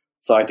me.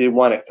 So I did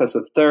one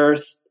excessive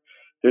thirst.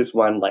 There's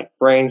one like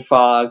brain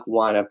fog,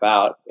 one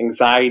about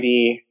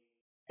anxiety,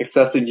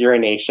 excessive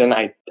urination.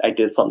 I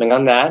did something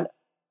on that.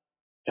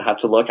 You have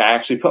to look. I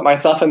actually put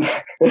myself in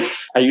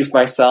I used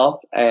myself,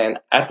 and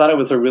I thought it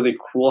was a really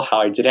cool how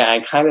I did it. I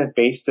kind of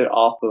based it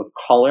off of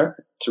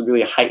color to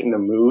really heighten the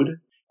mood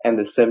and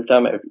the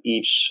symptom of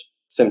each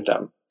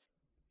symptom.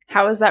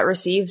 How was that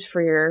received for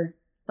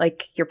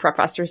your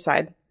professor's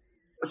side?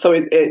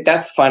 So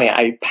that's funny.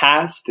 I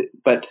passed,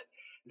 but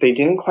they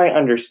didn't quite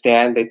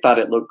understand. They thought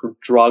it looked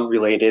drug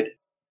related.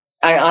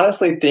 I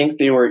honestly think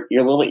they were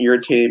a little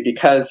irritated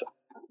because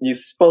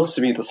it's supposed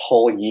to be this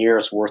whole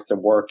year's worth of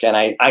work, and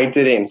I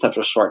did it in such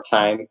a short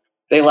time.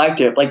 They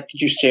liked it. Like, did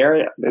you share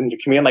it in your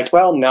community? I'm like,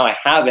 well, no, I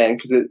haven't,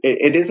 because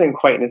it isn't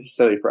quite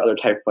necessarily for other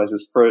type 1s.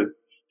 It's for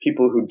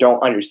people who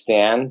don't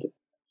understand.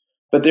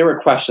 But they were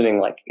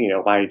questioning, like,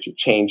 why did you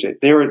change it?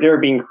 They were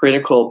being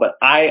critical, but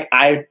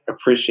I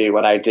appreciate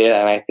what I did,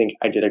 and I think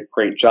I did a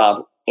great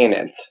job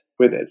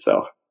with it.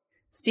 So,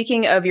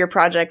 speaking of your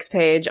projects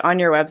page on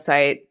your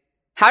website,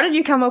 how did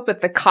you come up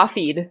with the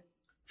coffeed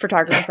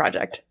photography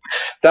project?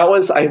 That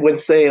was, I would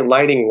say,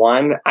 lighting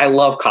one. I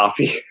love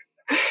coffee.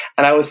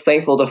 And I was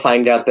thankful to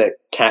find out that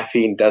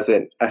caffeine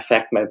doesn't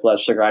affect my blood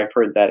sugar. I've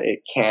heard that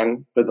it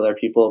can with other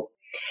people.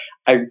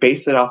 I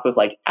based it off of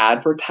like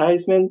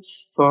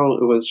advertisements. So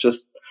it was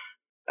just,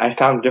 I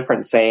found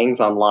different sayings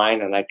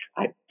online, and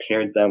I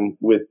paired them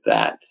with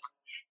that.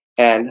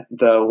 And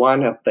the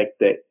one of like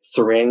the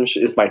syringe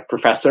is my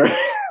professor.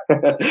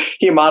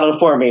 He modeled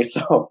for me.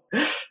 So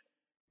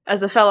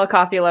as a fellow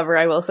coffee lover,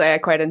 I will say I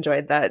quite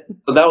enjoyed that.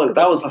 So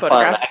that was fun.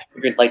 I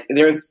figured like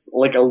there's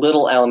like a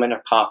little element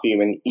of coffee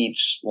in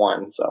each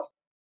one. So.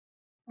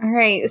 All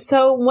right.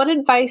 So what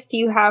advice do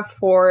you have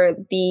for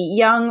the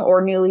young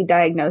or newly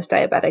diagnosed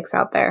diabetics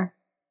out there?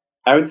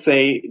 I would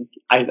say,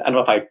 I don't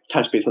know if I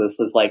touched base on this,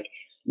 is like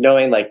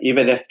knowing like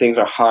even if things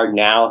are hard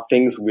now,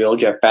 things will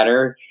get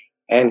better.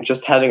 And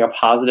just having a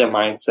positive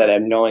mindset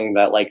and knowing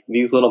that like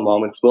these little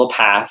moments will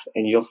pass,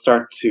 and you'll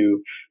start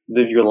to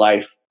live your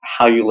life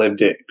how you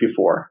lived it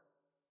before.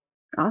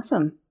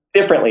 Awesome.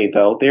 Differently,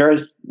 though.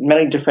 There's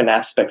many different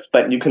aspects,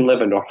 but you can live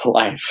a normal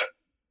life.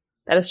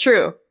 That is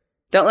true.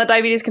 Don't let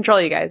diabetes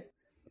control you guys.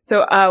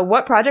 So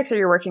what projects are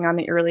you working on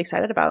that you're really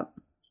excited about?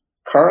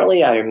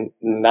 Currently, I'm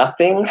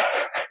nothing.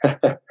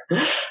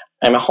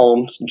 I'm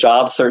home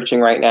job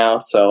searching right now,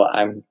 so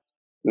I'm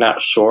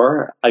not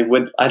sure. I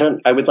would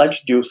like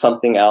to do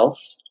something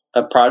else,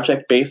 a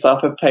project based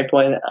off of type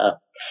 1.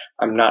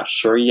 I'm not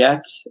sure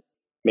yet.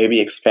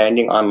 Maybe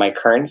expanding on my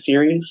current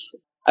series.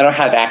 I don't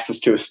have access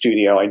to a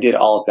studio. I did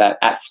all of that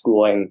at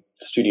school and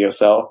studio,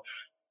 so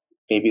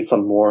maybe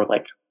some more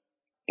like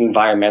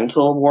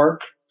environmental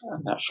work.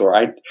 I'm not sure.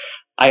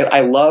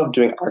 I love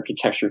doing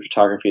architecture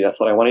photography. That's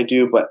what I want to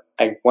do, but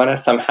I want to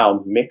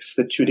somehow mix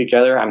the two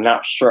together. I'm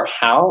not sure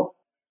how.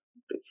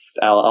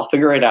 I'll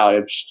figure it out.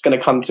 It's going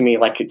to come to me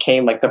like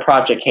the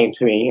project came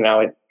to me.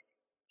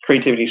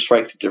 Creativity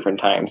strikes at different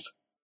times.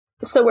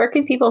 So where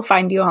can people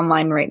find you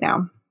online right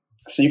now?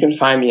 So you can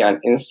find me on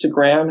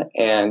Instagram,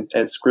 and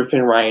it's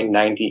Griffin Ryan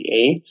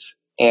 98.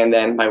 And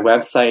then my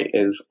website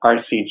is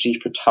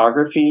RCG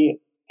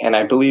Photography, and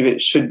I believe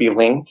it should be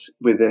linked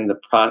within the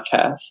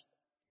podcast.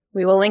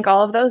 We will link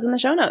all of those in the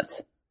show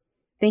notes.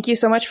 Thank you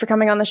so much for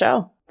coming on the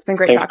show. It's been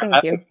great talking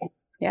with you.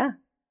 Yeah.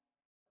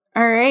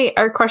 All right.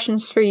 Our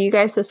questions for you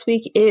guys this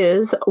week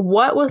is,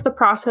 what was the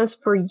process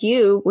for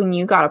you when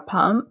you got a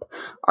pump?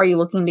 Are you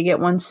looking to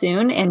get one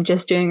soon and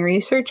just doing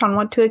research on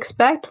what to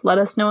expect? Let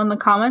us know in the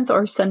comments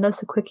or send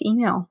us a quick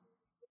email.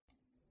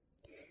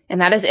 And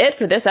that is it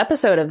for this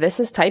episode of This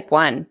is Type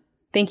 1.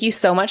 Thank you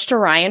so much to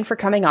Ryan for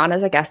coming on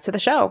as a guest to the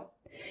show.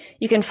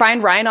 You can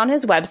find Ryan on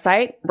his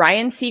website,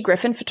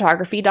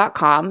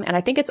 ryancgriffinphotography.com, and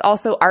I think it's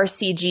also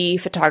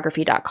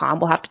rcgphotography.com.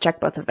 We'll have to check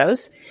both of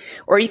those.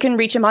 Or you can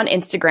reach him on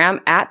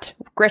Instagram at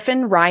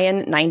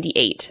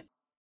griffinryan98.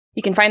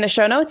 You can find the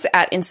show notes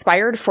at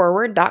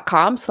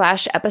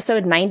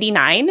inspiredforward.com/episode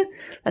 99.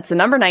 That's the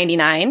number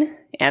 99,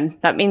 and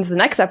that means the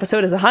next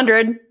episode is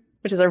 100,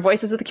 which is our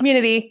Voices of the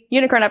Community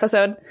Unicorn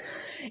episode.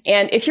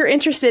 And if you're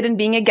interested in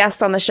being a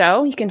guest on the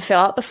show, you can fill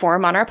out the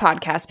form on our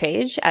podcast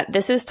page at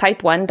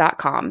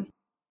thisistype1.com.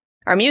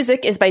 Our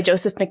music is by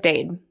Joseph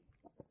McDade.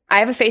 I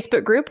have a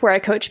Facebook group where I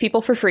coach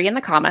people for free in the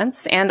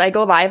comments, and I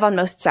go live on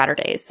most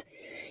Saturdays.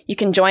 You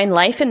can join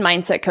life and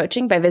mindset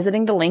coaching by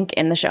visiting the link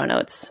in the show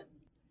notes.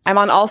 I'm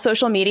on all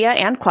social media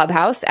and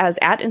Clubhouse as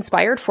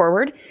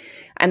 @InspiredForward,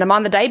 and I'm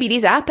on the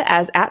Diabetes app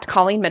as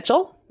 @Colleen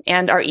Mitchell,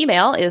 and our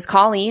email is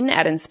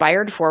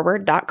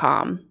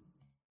colleen@inspiredforward.com.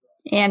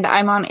 And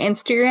I'm on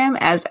Instagram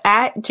as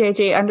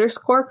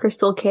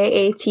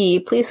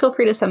 @JJ_CrystalKAT. Please feel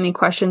free to send me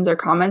questions or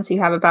comments you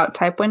have about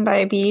type 1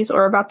 diabetes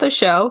or about the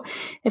show.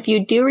 If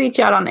you do reach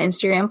out on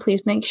Instagram,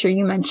 please make sure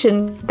you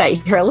mention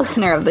that you're a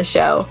listener of the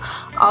show.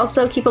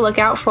 Also, keep a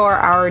lookout for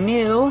our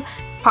new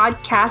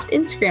podcast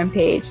Instagram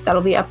page.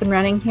 That'll be up and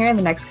running here in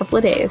the next couple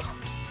of days.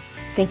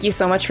 Thank you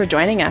so much for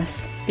joining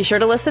us. Be sure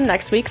to listen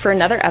next week for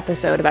another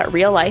episode about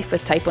real life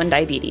with type 1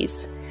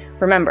 diabetes.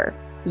 Remember,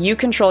 you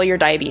control your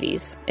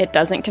diabetes. It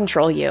doesn't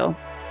control you.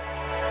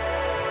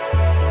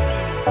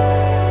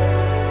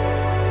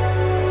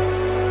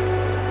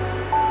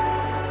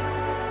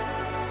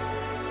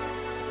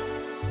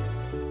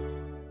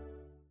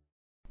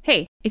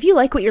 Hey, if you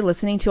like what you're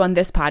listening to on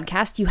this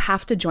podcast, you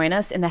have to join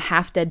us in the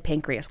Half Dead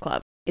Pancreas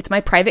Club. It's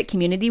my private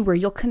community where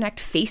you'll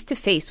connect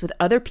face-to-face with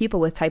other people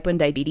with type 1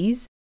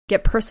 diabetes,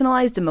 get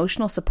personalized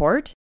emotional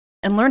support,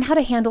 and learn how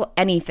to handle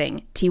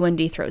anything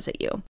T1D throws at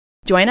you.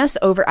 Join us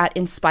over at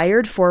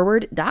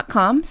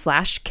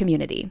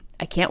inspiredforward.com/community.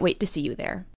 I can't wait to see you there.